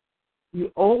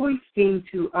 You always seem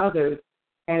to others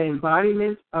an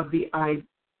embodiment of the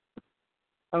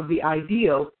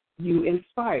ideal you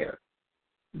inspire.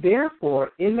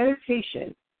 Therefore, in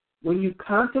meditation, when you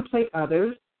contemplate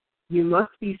others, you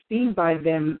must be seen by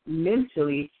them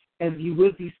mentally as you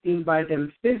would be seen by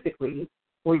them physically,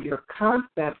 for your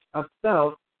concept of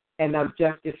self an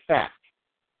objective fact.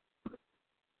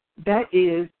 That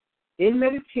is, in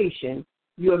meditation,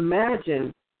 you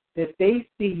imagine that they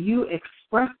see you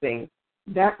expressing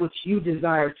that which you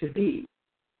desire to be.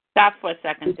 Stop for a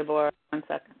second, Deborah. 1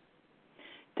 second.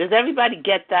 Does everybody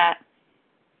get that?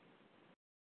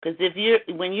 Because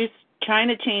when you're trying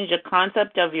to change a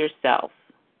concept of yourself,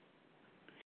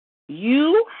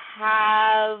 you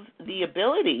have the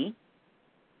ability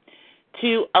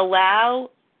to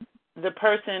allow the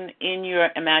person in your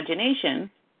imagination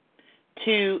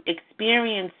to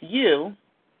experience you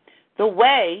the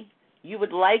way you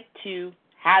would like to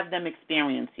have them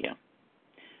experience you.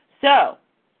 So,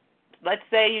 let's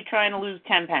say you're trying to lose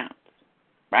 10 pounds,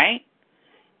 right?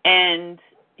 And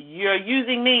you're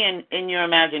using me in your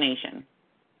imagination.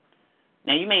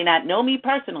 Now, you may not know me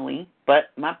personally,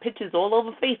 but my picture's all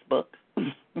over Facebook.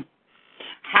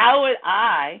 How would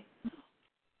I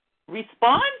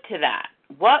respond to that?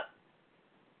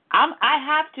 I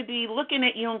have to be looking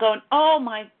at you and going, oh,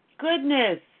 my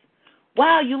goodness,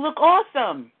 wow, you look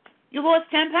awesome. You lost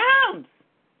 10 pounds.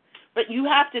 But you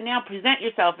have to now present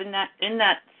yourself in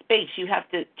that space. You have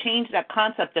to change that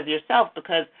concept of yourself,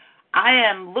 because I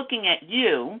am looking at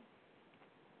you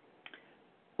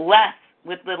with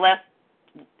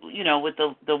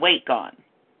the weight gone.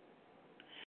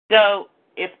 So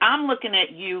if I'm looking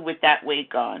at you with that weight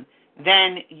gone,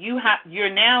 then you're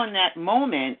now in that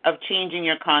moment of changing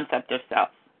your concept of self.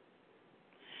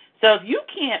 So if you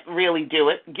can't really do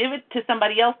it, give it to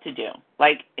somebody else to do.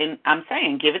 I'm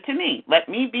saying, give it to me. Let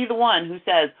me be the one who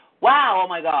says, wow, oh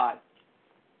my God,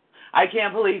 I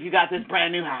can't believe you got this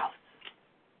brand new house.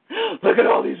 Look at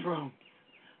all these rooms.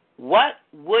 What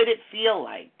would it feel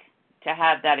like to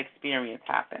have that experience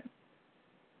happen?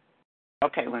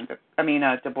 Okay,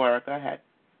 Deborah, go ahead.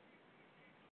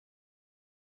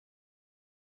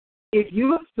 If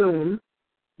you assume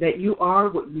that you are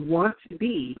what you want to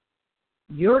be,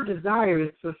 your desire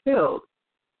is fulfilled,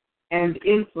 and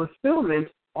in fulfillment,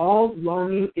 all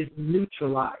longing is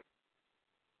neutralized.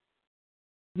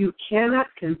 You cannot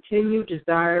continue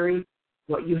desiring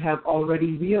what you have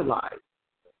already realized.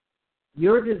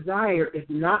 Your desire is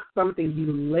not something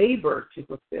you labor to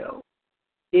fulfill.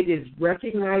 It is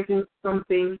recognizing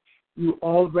something you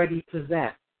already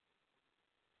possess.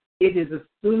 It is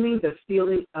assuming the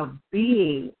feeling of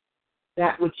being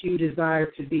that which you desire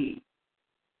to be.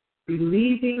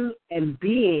 Believing and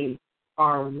being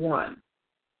are one.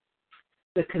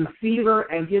 The conceiver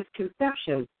and his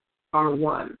conception are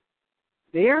one.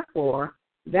 Therefore,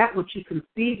 that which you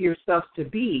conceive yourself to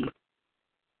be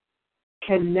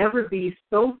can never be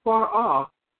so far off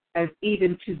as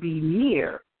even to be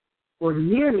near, for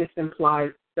nearness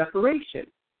implies separation.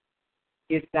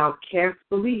 If thou canst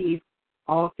believe,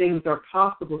 all things are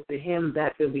possible to him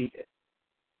that believeth.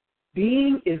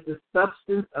 Being is the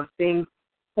substance of things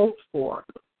hoped for,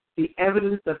 the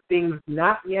evidence of things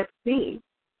not yet seen.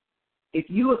 If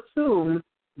you assume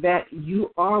that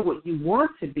you are what you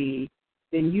want to be,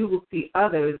 then you will see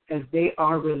others as they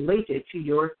are related to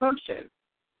your assumption.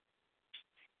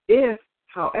 If,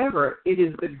 however, it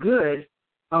is the good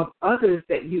of others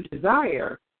that you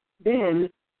desire, then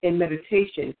in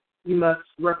meditation you must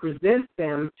represent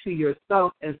them to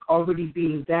yourself as already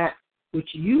being that which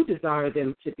you desire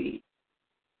them to be.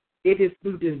 It is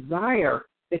through desire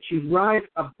that you rise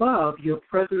above your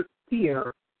present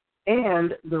fear,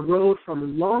 and the road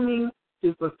from longing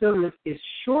to fulfillment is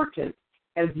shortened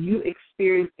as you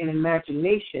experience in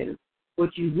imagination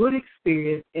what you would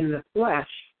experience in the flesh,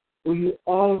 were you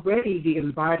already the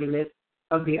embodiment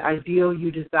of the ideal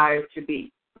you desire to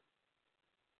be.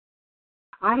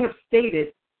 I have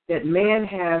stated that man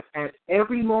has at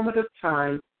every moment of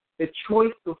time the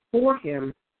choice before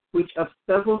him which of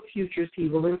several futures he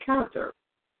will encounter.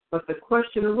 But the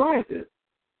question arises,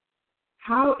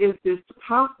 how is this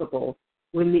possible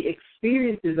when the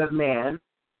experiences of man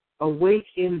awake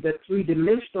in the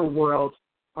three-dimensional world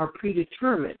are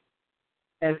predetermined,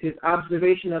 as his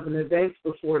observation of an event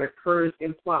before it occurs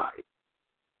implies?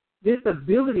 This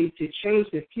ability to change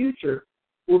the future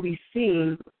will be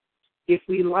seen if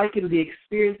we liken the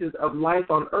experiences of life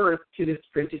on earth to this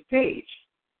printed page.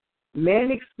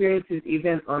 Man experiences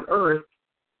events on earth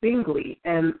singly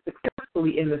and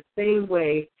successfully in the same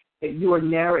way that you are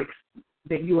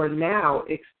now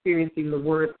experiencing the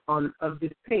words of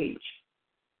this page.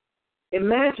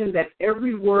 Imagine that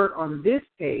every word on this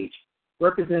page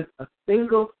represents a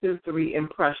single sensory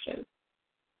impression.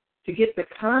 To get the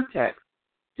context,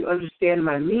 to understand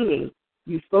my meaning,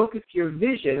 you focus your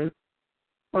vision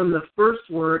on the first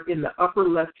word in the upper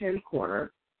left-hand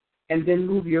corner, and then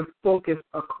move your focus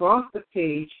across the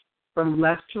page from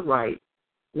left to right,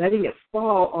 letting it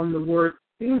fall on the word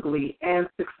singly and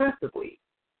successively.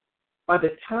 By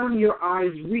the time your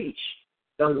eyes reach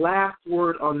the last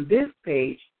word on this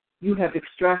page, you have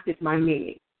extracted my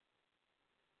meaning.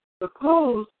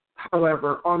 Suppose,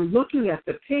 however, on looking at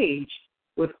the page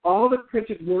with all the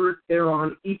printed words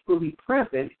thereon equally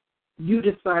present, you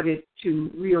decided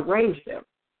to rearrange them.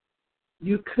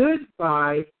 You could,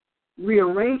 by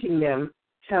rearranging them,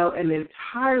 tell an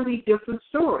entirely different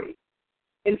story.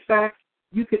 In fact,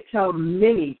 you could tell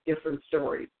many different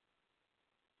stories.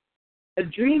 A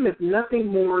dream is nothing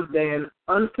more than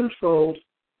uncontrolled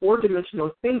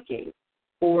four-dimensional thinking,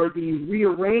 or the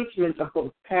rearrangement of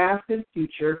both past and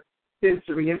future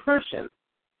sensory impressions.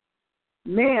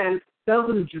 Man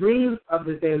seldom dreams of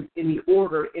events in the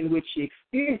order in which he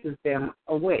experiences them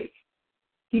awake.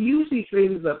 He usually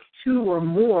dreams of two or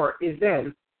more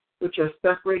events which are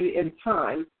separated in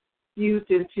time, fused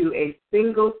into a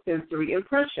single sensory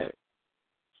impression.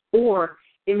 Or,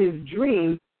 in his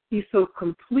dream, he so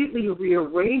completely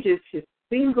rearranges his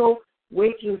single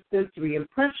waking sensory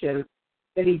impressions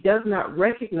that he does not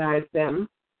recognize them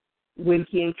when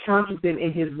he encounters them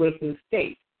in his waking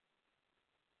state.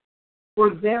 For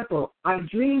example, I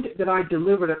dreamed that I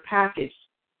delivered a package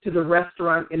to the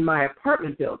restaurant in my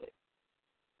apartment building.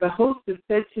 The hostess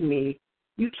said to me,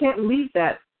 "You can't leave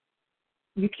that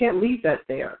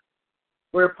there."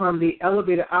 Whereupon the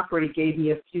elevator operator gave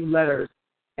me a few letters,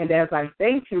 and as I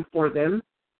thanked him for them,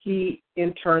 he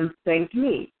in turn thanked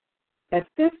me. At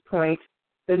this point,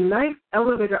 the night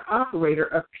elevator operator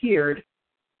appeared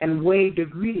and waved a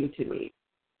greeting to me.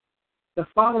 The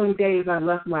following day, as I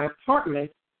left my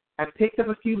apartment, I picked up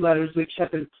a few letters which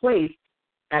had been placed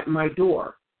at my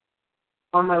door.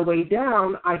 On my way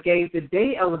down, I gave the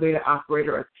day elevator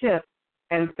operator a tip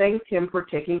and thanked him for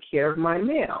taking care of my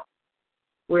mail,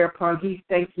 whereupon he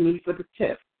thanked me for the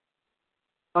tip.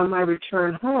 On my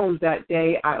return home that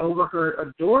day, I overheard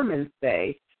a doorman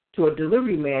say to a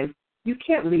delivery man, "You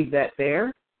can't leave that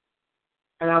there."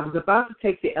 And I was about to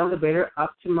take the elevator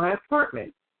up to my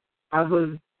apartment. I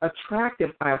was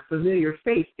attracted by a familiar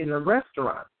face in the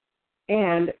restaurant,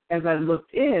 and as I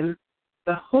looked in,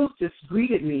 the hostess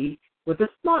greeted me with a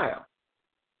smile.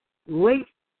 Late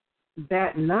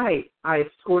that night, I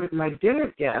escorted my dinner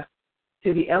guests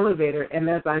to the elevator, and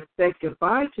as I said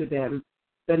goodbye to them,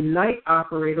 the night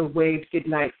operator waved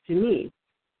goodnight to me.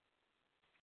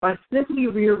 By simply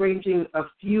rearranging a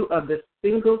few of the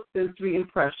single sensory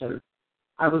impressions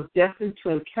I was destined to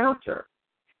encounter,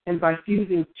 and by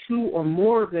fusing two or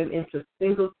more of them into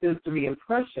single sensory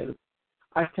impressions,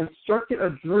 I constructed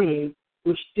a dream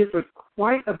which differed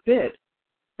quite a bit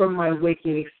from my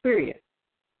waking experience.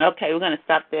 Okay, we're going to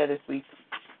stop there this week.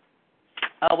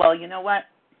 Oh, well, you know what?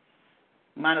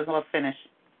 Might as well finish.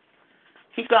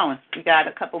 Keep going. We got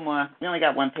a couple more. We only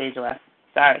got one page left.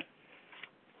 Sorry.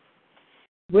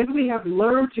 When we have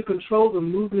learned to control the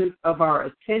movement of our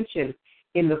attention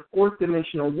in the fourth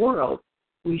dimensional world,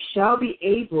 we shall be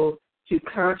able to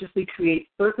consciously create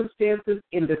circumstances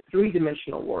in the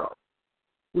three-dimensional world.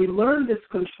 We learn this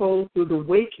control through the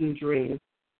waking dream,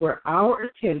 where our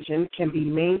attention can be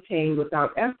maintained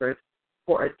without effort,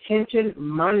 for attention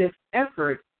minus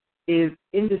effort is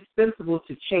indispensable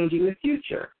to changing the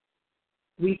future.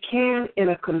 We can, in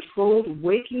a controlled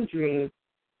waking dream,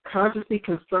 consciously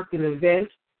construct an event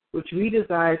which we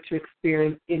desire to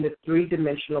experience in the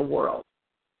three-dimensional world.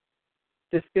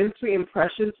 The sensory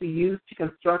impressions we use to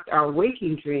construct our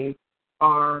waking dream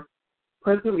are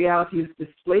present realities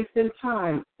displaced in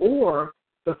time or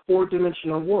the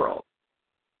four-dimensional world.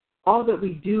 All that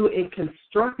we do in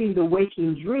constructing the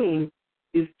waking dream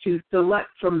is to select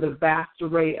from the vast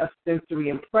array of sensory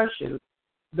impressions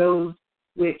those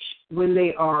which, when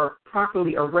they are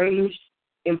properly arranged,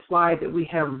 imply that we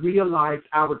have realized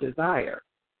our desire.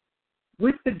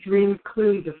 With the dream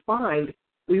clearly defined,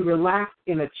 we relax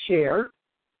in a chair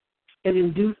and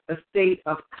induce a state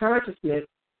of consciousness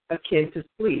akin to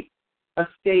sleep, a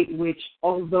state which,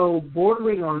 although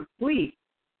bordering on sleep,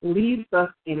 leaves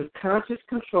us in conscious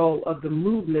control of the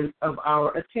movements of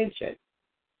our attention.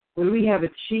 When we have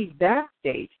achieved that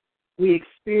state, we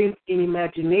experience in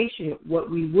imagination what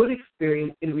we would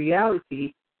experience in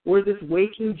reality were this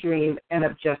waking dream an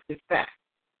objective fact.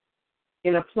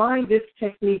 In applying this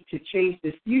technique to change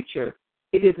the future,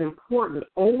 it is important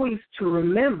always to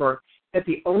remember that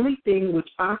the only thing which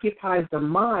occupies the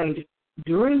mind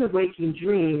during the waking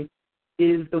dream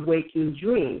is the waking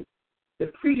dream, the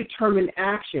predetermined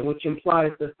action which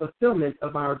implies the fulfillment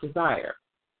of our desire.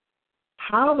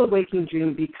 How the waking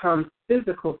dream becomes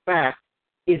physical fact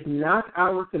is not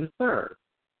our concern.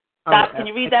 Stop. Can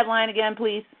you read that line again,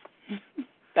 please?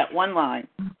 That one line.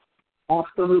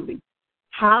 Absolutely.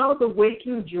 How the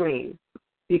waking dream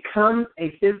becomes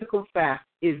a physical fact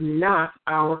is not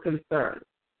our concern.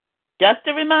 Just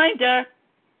a reminder,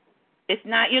 it's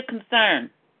not your concern.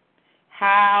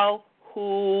 How,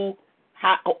 who,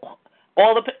 how,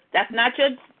 all the, that's not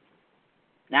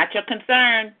your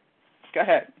concern. Go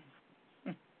ahead.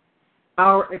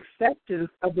 Our acceptance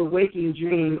of the waking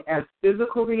dream as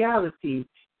physical reality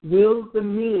wills the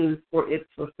means for its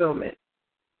fulfillment.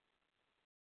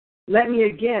 Let me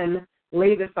again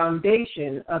lay the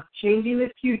foundation of changing the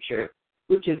future,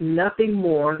 which is nothing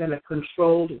more than a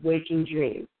controlled waking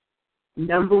dream.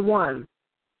 Number 1,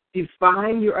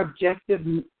 define your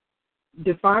objective.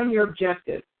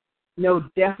 Know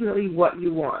definitely what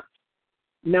you want.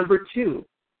 Number 2,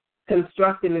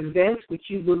 construct an event which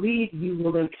you believe you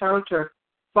will encounter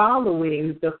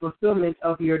following the fulfillment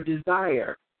of your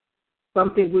desire,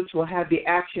 something which will have the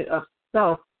action of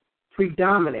self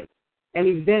predominant, an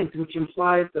event which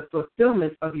implies the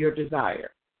fulfillment of your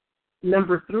desire.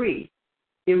 Number 3,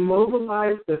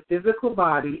 immobilize the physical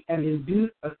body and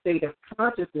induce a state of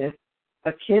consciousness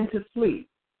akin to sleep.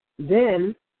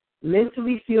 Then,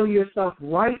 mentally feel yourself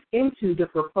right into the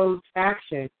proposed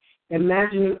action,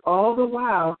 imagining all the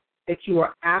while that you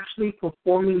are actually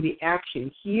performing the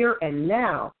action here and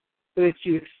now, so that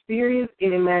you experience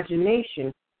in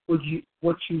imagination what you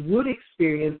would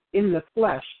experience in the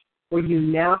flesh for you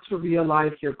now to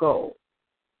realize your goal.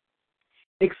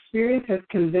 Experience has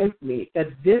convinced me that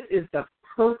this is the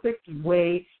perfect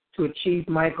way to achieve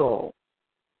my goal.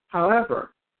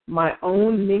 However, my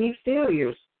own many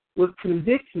failures would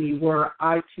convict me were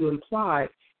I to imply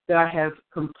that I have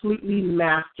completely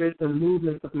mastered the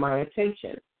movements of my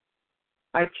attention.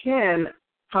 I can,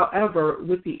 however,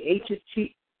 with the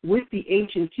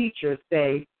ancient teachers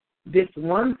say, this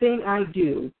one thing I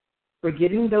do,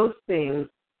 forgetting those things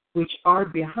which are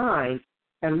behind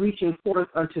and reaching forth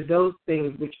unto those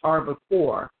things which are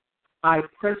before, I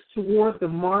press toward the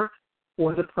mark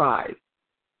for the prize.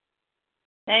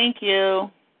 Thank you.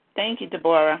 Thank you,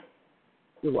 Deborah.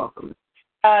 You're welcome.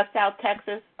 South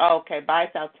Texas. Oh, okay, bye,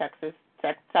 South Texas.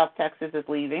 South Texas is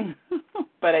leaving,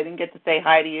 but I didn't get to say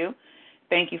hi to you.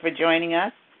 Thank you for joining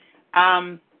us.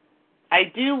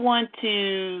 I do want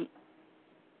to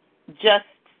just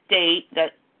state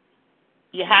that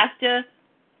you have to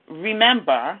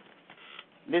remember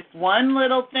this one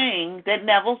little thing that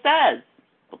Neville says,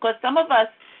 because some of us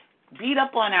beat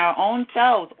up on our own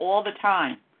selves all the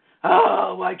time.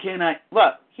 Oh, why can't I?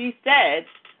 Look, he said,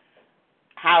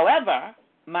 however,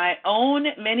 my own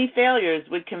many failures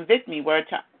would convict me were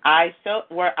I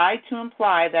to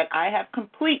imply that I have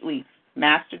completely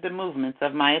mastered the movements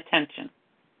of my attention.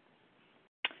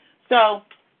 So,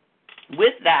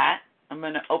 with that, I'm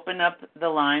going to open up the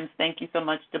lines. Thank you so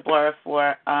much, Deborah,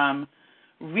 for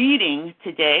reading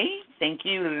today. Thank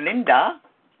you, Linda.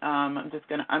 I'm just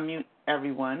going to unmute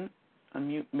everyone.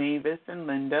 Unmute Mavis and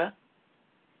Linda.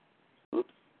 Oops,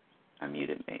 I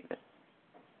muted Mavis.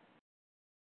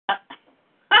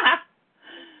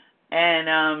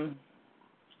 And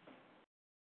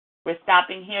we're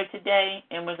stopping here today,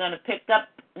 and we're going to pick up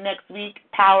next week,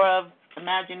 Power of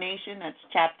Imagination. That's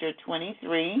chapter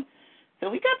 23. So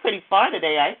we got pretty far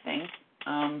today, I think,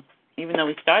 even though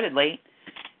we started late.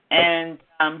 And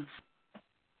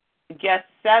guest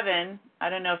 7, I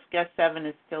don't know if guest 7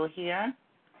 is still here.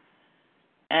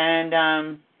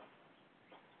 And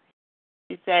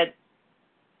she said,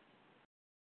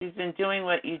 she's been doing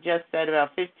what you just said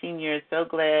about 15 years. So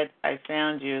glad I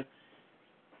found you.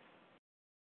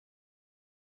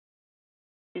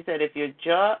 She said, if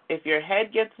your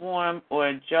head gets warm or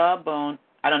a jawbone,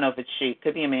 I don't know if it's she,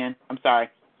 could be a man. I'm sorry.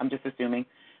 I'm just assuming.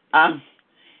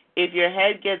 If your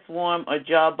head gets warm or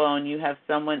jawbone, you have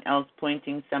someone else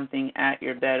pointing something at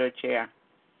your bed or chair.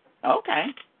 Okay.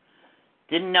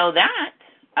 Didn't know that.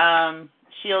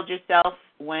 Shield yourself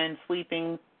when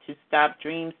sleeping to stop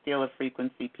dream stealer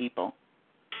frequency people.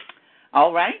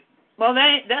 All right. Well,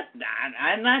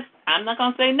 I'm not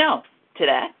going to say no to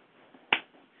that,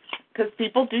 because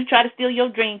people do try to steal your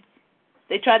dreams.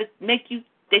 They try to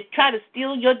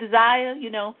steal your desire. You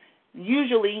know,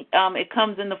 usually it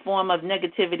comes in the form of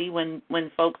negativity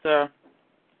when folks are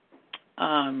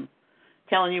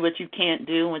telling you what you can't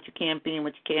do, what you can't be, and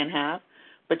what you can't have.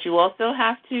 But you also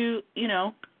have to,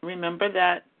 remember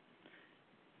that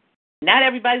not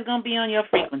everybody's going to be on your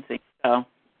frequency. So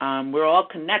we're all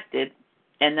connected,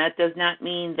 and that does not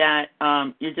mean that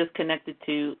you're just connected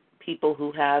to people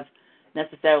who have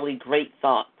necessarily great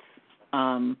thoughts.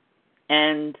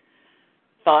 And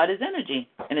thought is energy,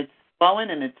 and it's flowing,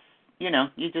 and it's,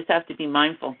 you just have to be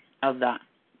mindful of that.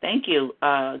 Thank you,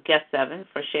 guest 7,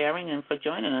 for sharing and for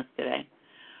joining us today.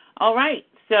 All right,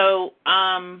 so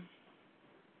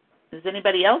does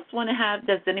anybody else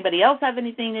have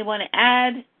anything they want to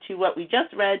add to what we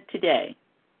just read today?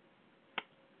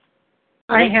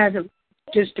 I had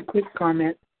just a quick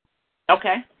comment.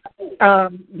 Okay.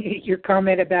 Your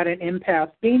comment about an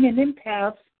empath. Being an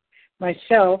empath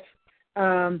myself,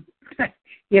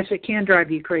 yes, it can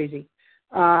drive you crazy.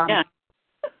 Yeah.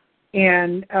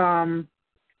 And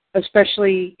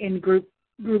especially in group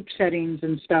settings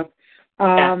and stuff.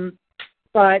 Yeah.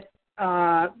 But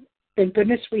thank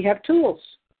goodness we have tools.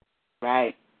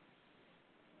 Right.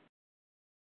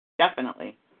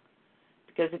 Definitely.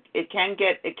 Because it can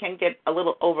get a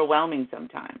little overwhelming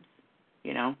sometimes,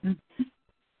 you know. Mm-hmm.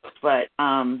 But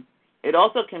it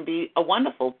also can be a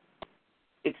wonderful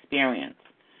experience.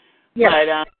 Yes.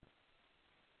 But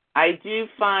I do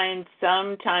find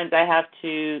sometimes I have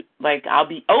to, like, I'll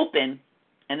be open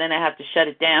and then I have to shut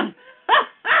it down.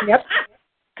 Yep.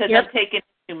 Because I'm taking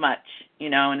too much, you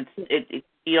know, and it can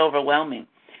be overwhelming.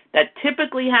 That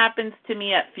typically happens to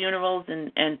me at funerals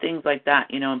and things like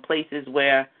that, you know, in places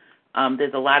where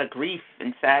there's a lot of grief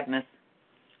and sadness.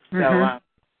 Mm-hmm. So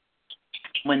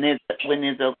when there's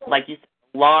a, like you said,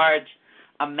 large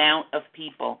amount of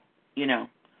people, you know,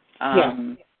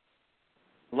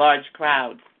 large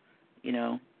crowds, you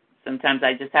know, sometimes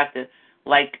I just have to,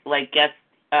 like guest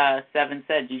 7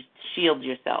 said, you shield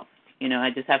yourself. You know,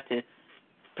 I just have to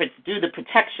do the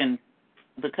protection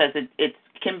because it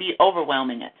can be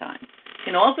overwhelming at times. It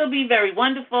can also be very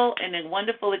wonderful and a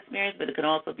wonderful experience, but it can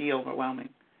also be overwhelming.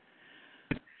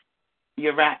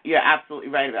 You're right. You're absolutely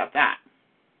right about that.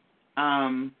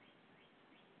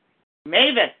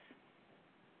 Mavis.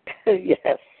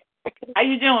 Yes. How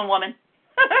you doing, woman?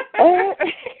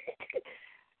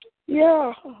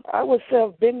 Yeah, I would say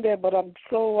I've been there, but I'm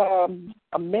so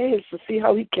amazed to see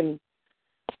how he can,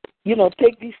 you know,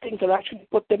 take these things and actually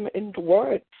put them into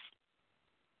words.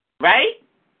 Right?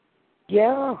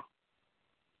 Yeah.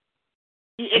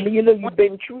 I mean, you know, you've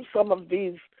been through some of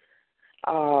these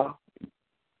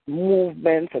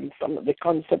movements and some of the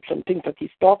concepts and things that he's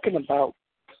talking about,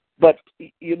 but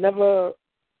you never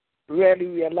really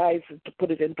realize to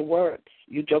put it into words.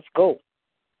 You just go.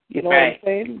 You know what I'm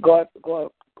saying? Go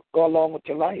along with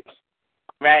your life.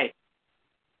 Right.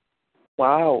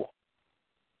 Wow.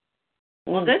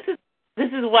 Well, this is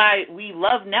why we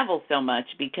love Neville so much,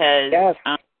 because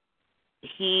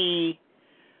he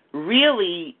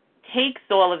really takes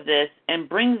all of this and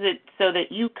brings it so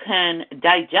that you can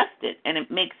digest it and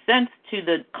it makes sense to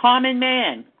the common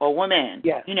man or woman.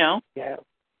 Yes. You know? Yeah.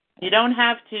 You don't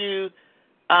have to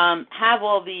have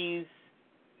all these.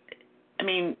 I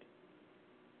mean,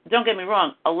 don't get me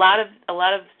wrong. A lot of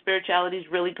spirituality is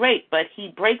really great, but he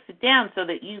breaks it down so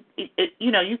that you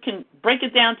can break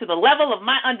it down to the level of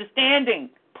my understanding.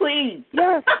 Please.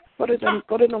 Yes. Put it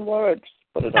in words.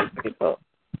 Put it on paper.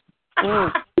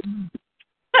 Mm.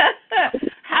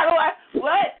 How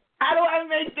do I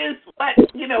make this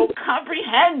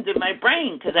comprehend in my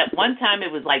brain? Because at one time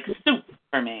it was like soup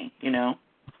for me, you know,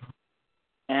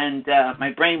 and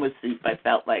my brain was soup. I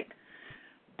felt like,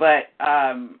 but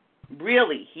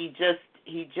really, he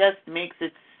just makes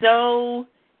it so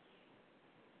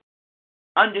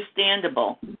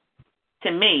understandable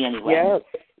to me, anyway.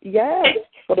 Yes.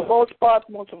 For the most part,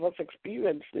 most of us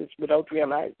experience this without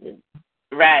realizing.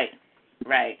 Right.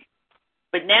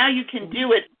 But now you can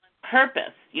do it on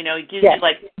purpose. You know, it gives you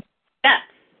like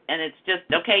steps, and it's just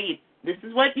this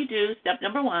is what you do. Step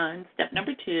number 1, step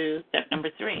number 2, step number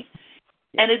 3.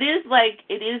 And it is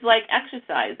like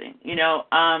exercising. You know,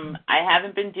 I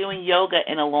haven't been doing yoga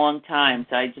in a long time,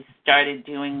 so I just started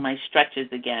doing my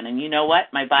stretches again. And you know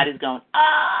what? My body's going,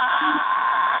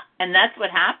 and that's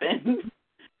what happens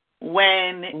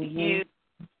when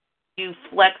you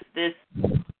flex this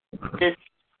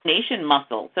nation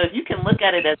muscle. So if you can look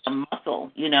at it as a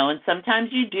muscle, you know, and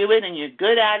sometimes you do it and you're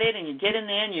good at it and you get in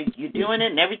there and you're doing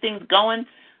it and everything's going.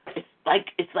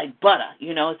 It's like butter,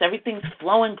 you know. It's everything's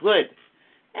flowing good.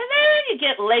 And then you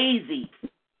get lazy.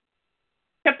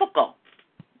 Typical.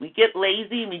 We get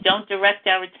lazy and we don't direct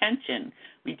our attention.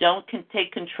 We don't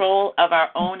take control of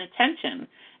our own attention.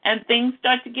 And things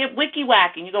start to get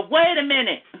wicky-wacky. And you go, wait a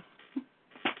minute.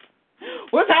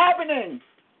 What's happening?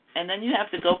 And then you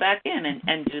have to go back in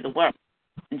and do the work.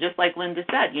 And just like Linda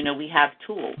said, you know, we have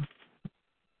tools.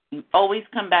 You always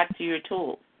come back to your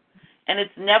tools. And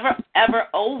it's never, ever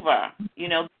over. You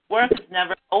know, work is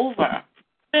never over.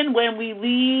 Even when we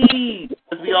leave,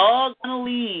 because we all going to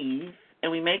leave, and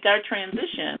we make our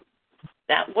transition,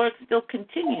 that work still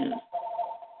continues.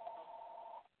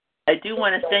 I do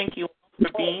want to thank you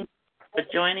all for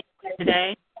joining me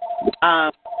today.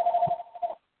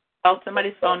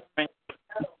 Somebody's phone ring.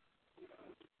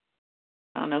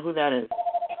 I don't know who that is.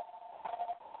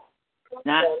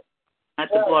 Not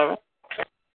Deborah.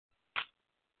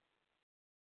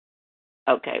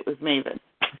 Okay, it was Mavis.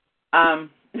 I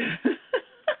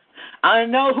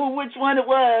don't know which one it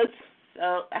was,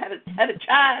 so I had to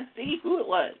try and see who it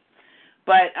was.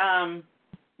 But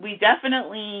we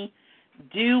definitely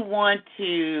do want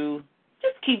to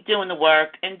just keep doing the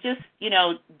work and just, you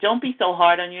know, don't be so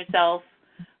hard on yourself.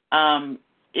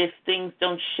 If things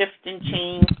don't shift and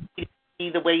change,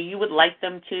 the way you would like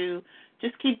them to,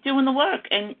 just keep doing the work.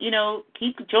 And,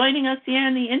 keep joining us here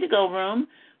in the Indigo Room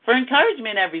for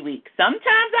encouragement every week.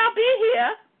 Sometimes I'll be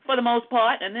here for the most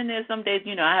part, and then there's some days,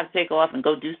 I have to take off and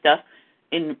go do stuff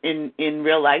in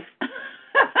real life,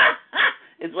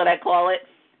 is what I call it,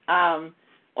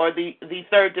 or the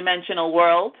third dimensional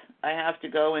world. I have to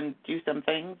go and do some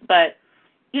things. But,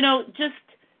 just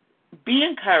be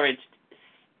encouraged.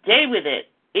 Stay with it.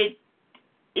 It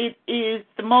is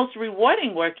the most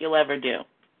rewarding work you'll ever do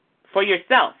for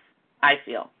yourself, I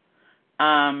feel.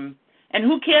 And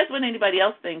who cares what anybody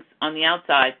else thinks on the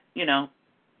outside,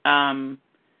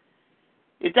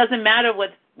 It doesn't matter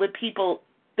what people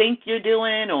think you're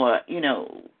doing, or,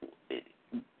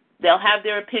 they'll have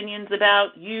their opinions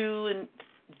about you, and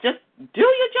just do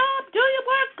your job, do your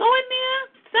work, go in there,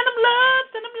 send them love,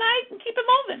 send them light, and keep it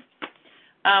moving.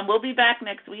 We'll be back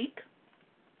next week.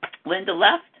 Linda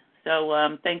left,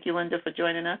 so thank you, Linda, for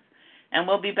joining us. And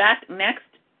we'll be back next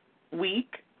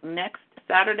week, next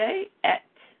Saturday at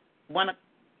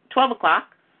 12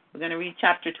 o'clock. We're going to read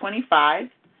chapter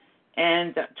 23,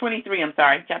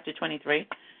 chapter 23.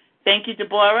 Thank you,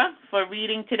 Deborah, for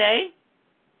reading today.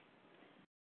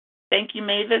 Thank you,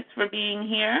 Mavis, for being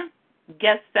here.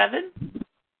 Guest 7.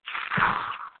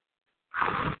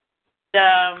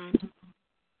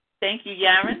 Thank you,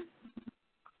 Yaren.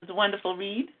 It was a wonderful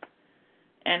read.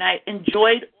 And I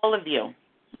enjoyed all of you.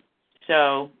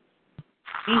 So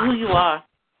be who you are.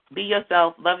 Be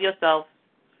yourself. Love yourself.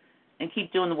 And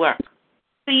keep doing the work.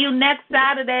 See you next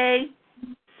Saturday.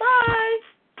 Bye.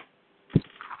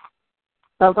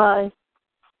 Bye-bye.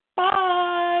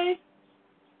 Bye.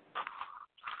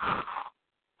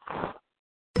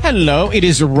 Hello, it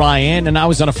is Ryan, and I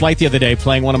was on a flight the other day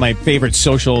playing one of my favorite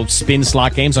social spin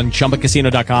slot games on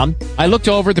ChumbaCasino.com. I looked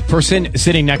over at the person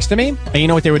sitting next to me, and you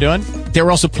know what they were doing? They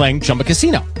were also playing Chumba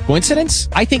Casino. Coincidence?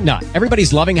 I think not.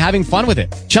 Everybody's loving having fun with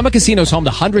it. Chumba Casino is home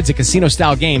to hundreds of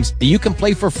casino-style games that you can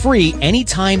play for free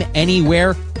anytime,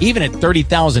 anywhere, even at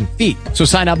 30,000 feet. So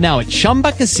sign up now at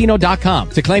ChumbaCasino.com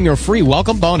to claim your free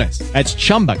welcome bonus. That's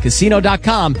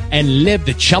ChumbaCasino.com and live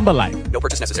the Chumba life. No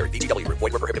purchase necessary. VGW. Void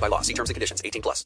where prohibited by law. See terms and conditions. 18+.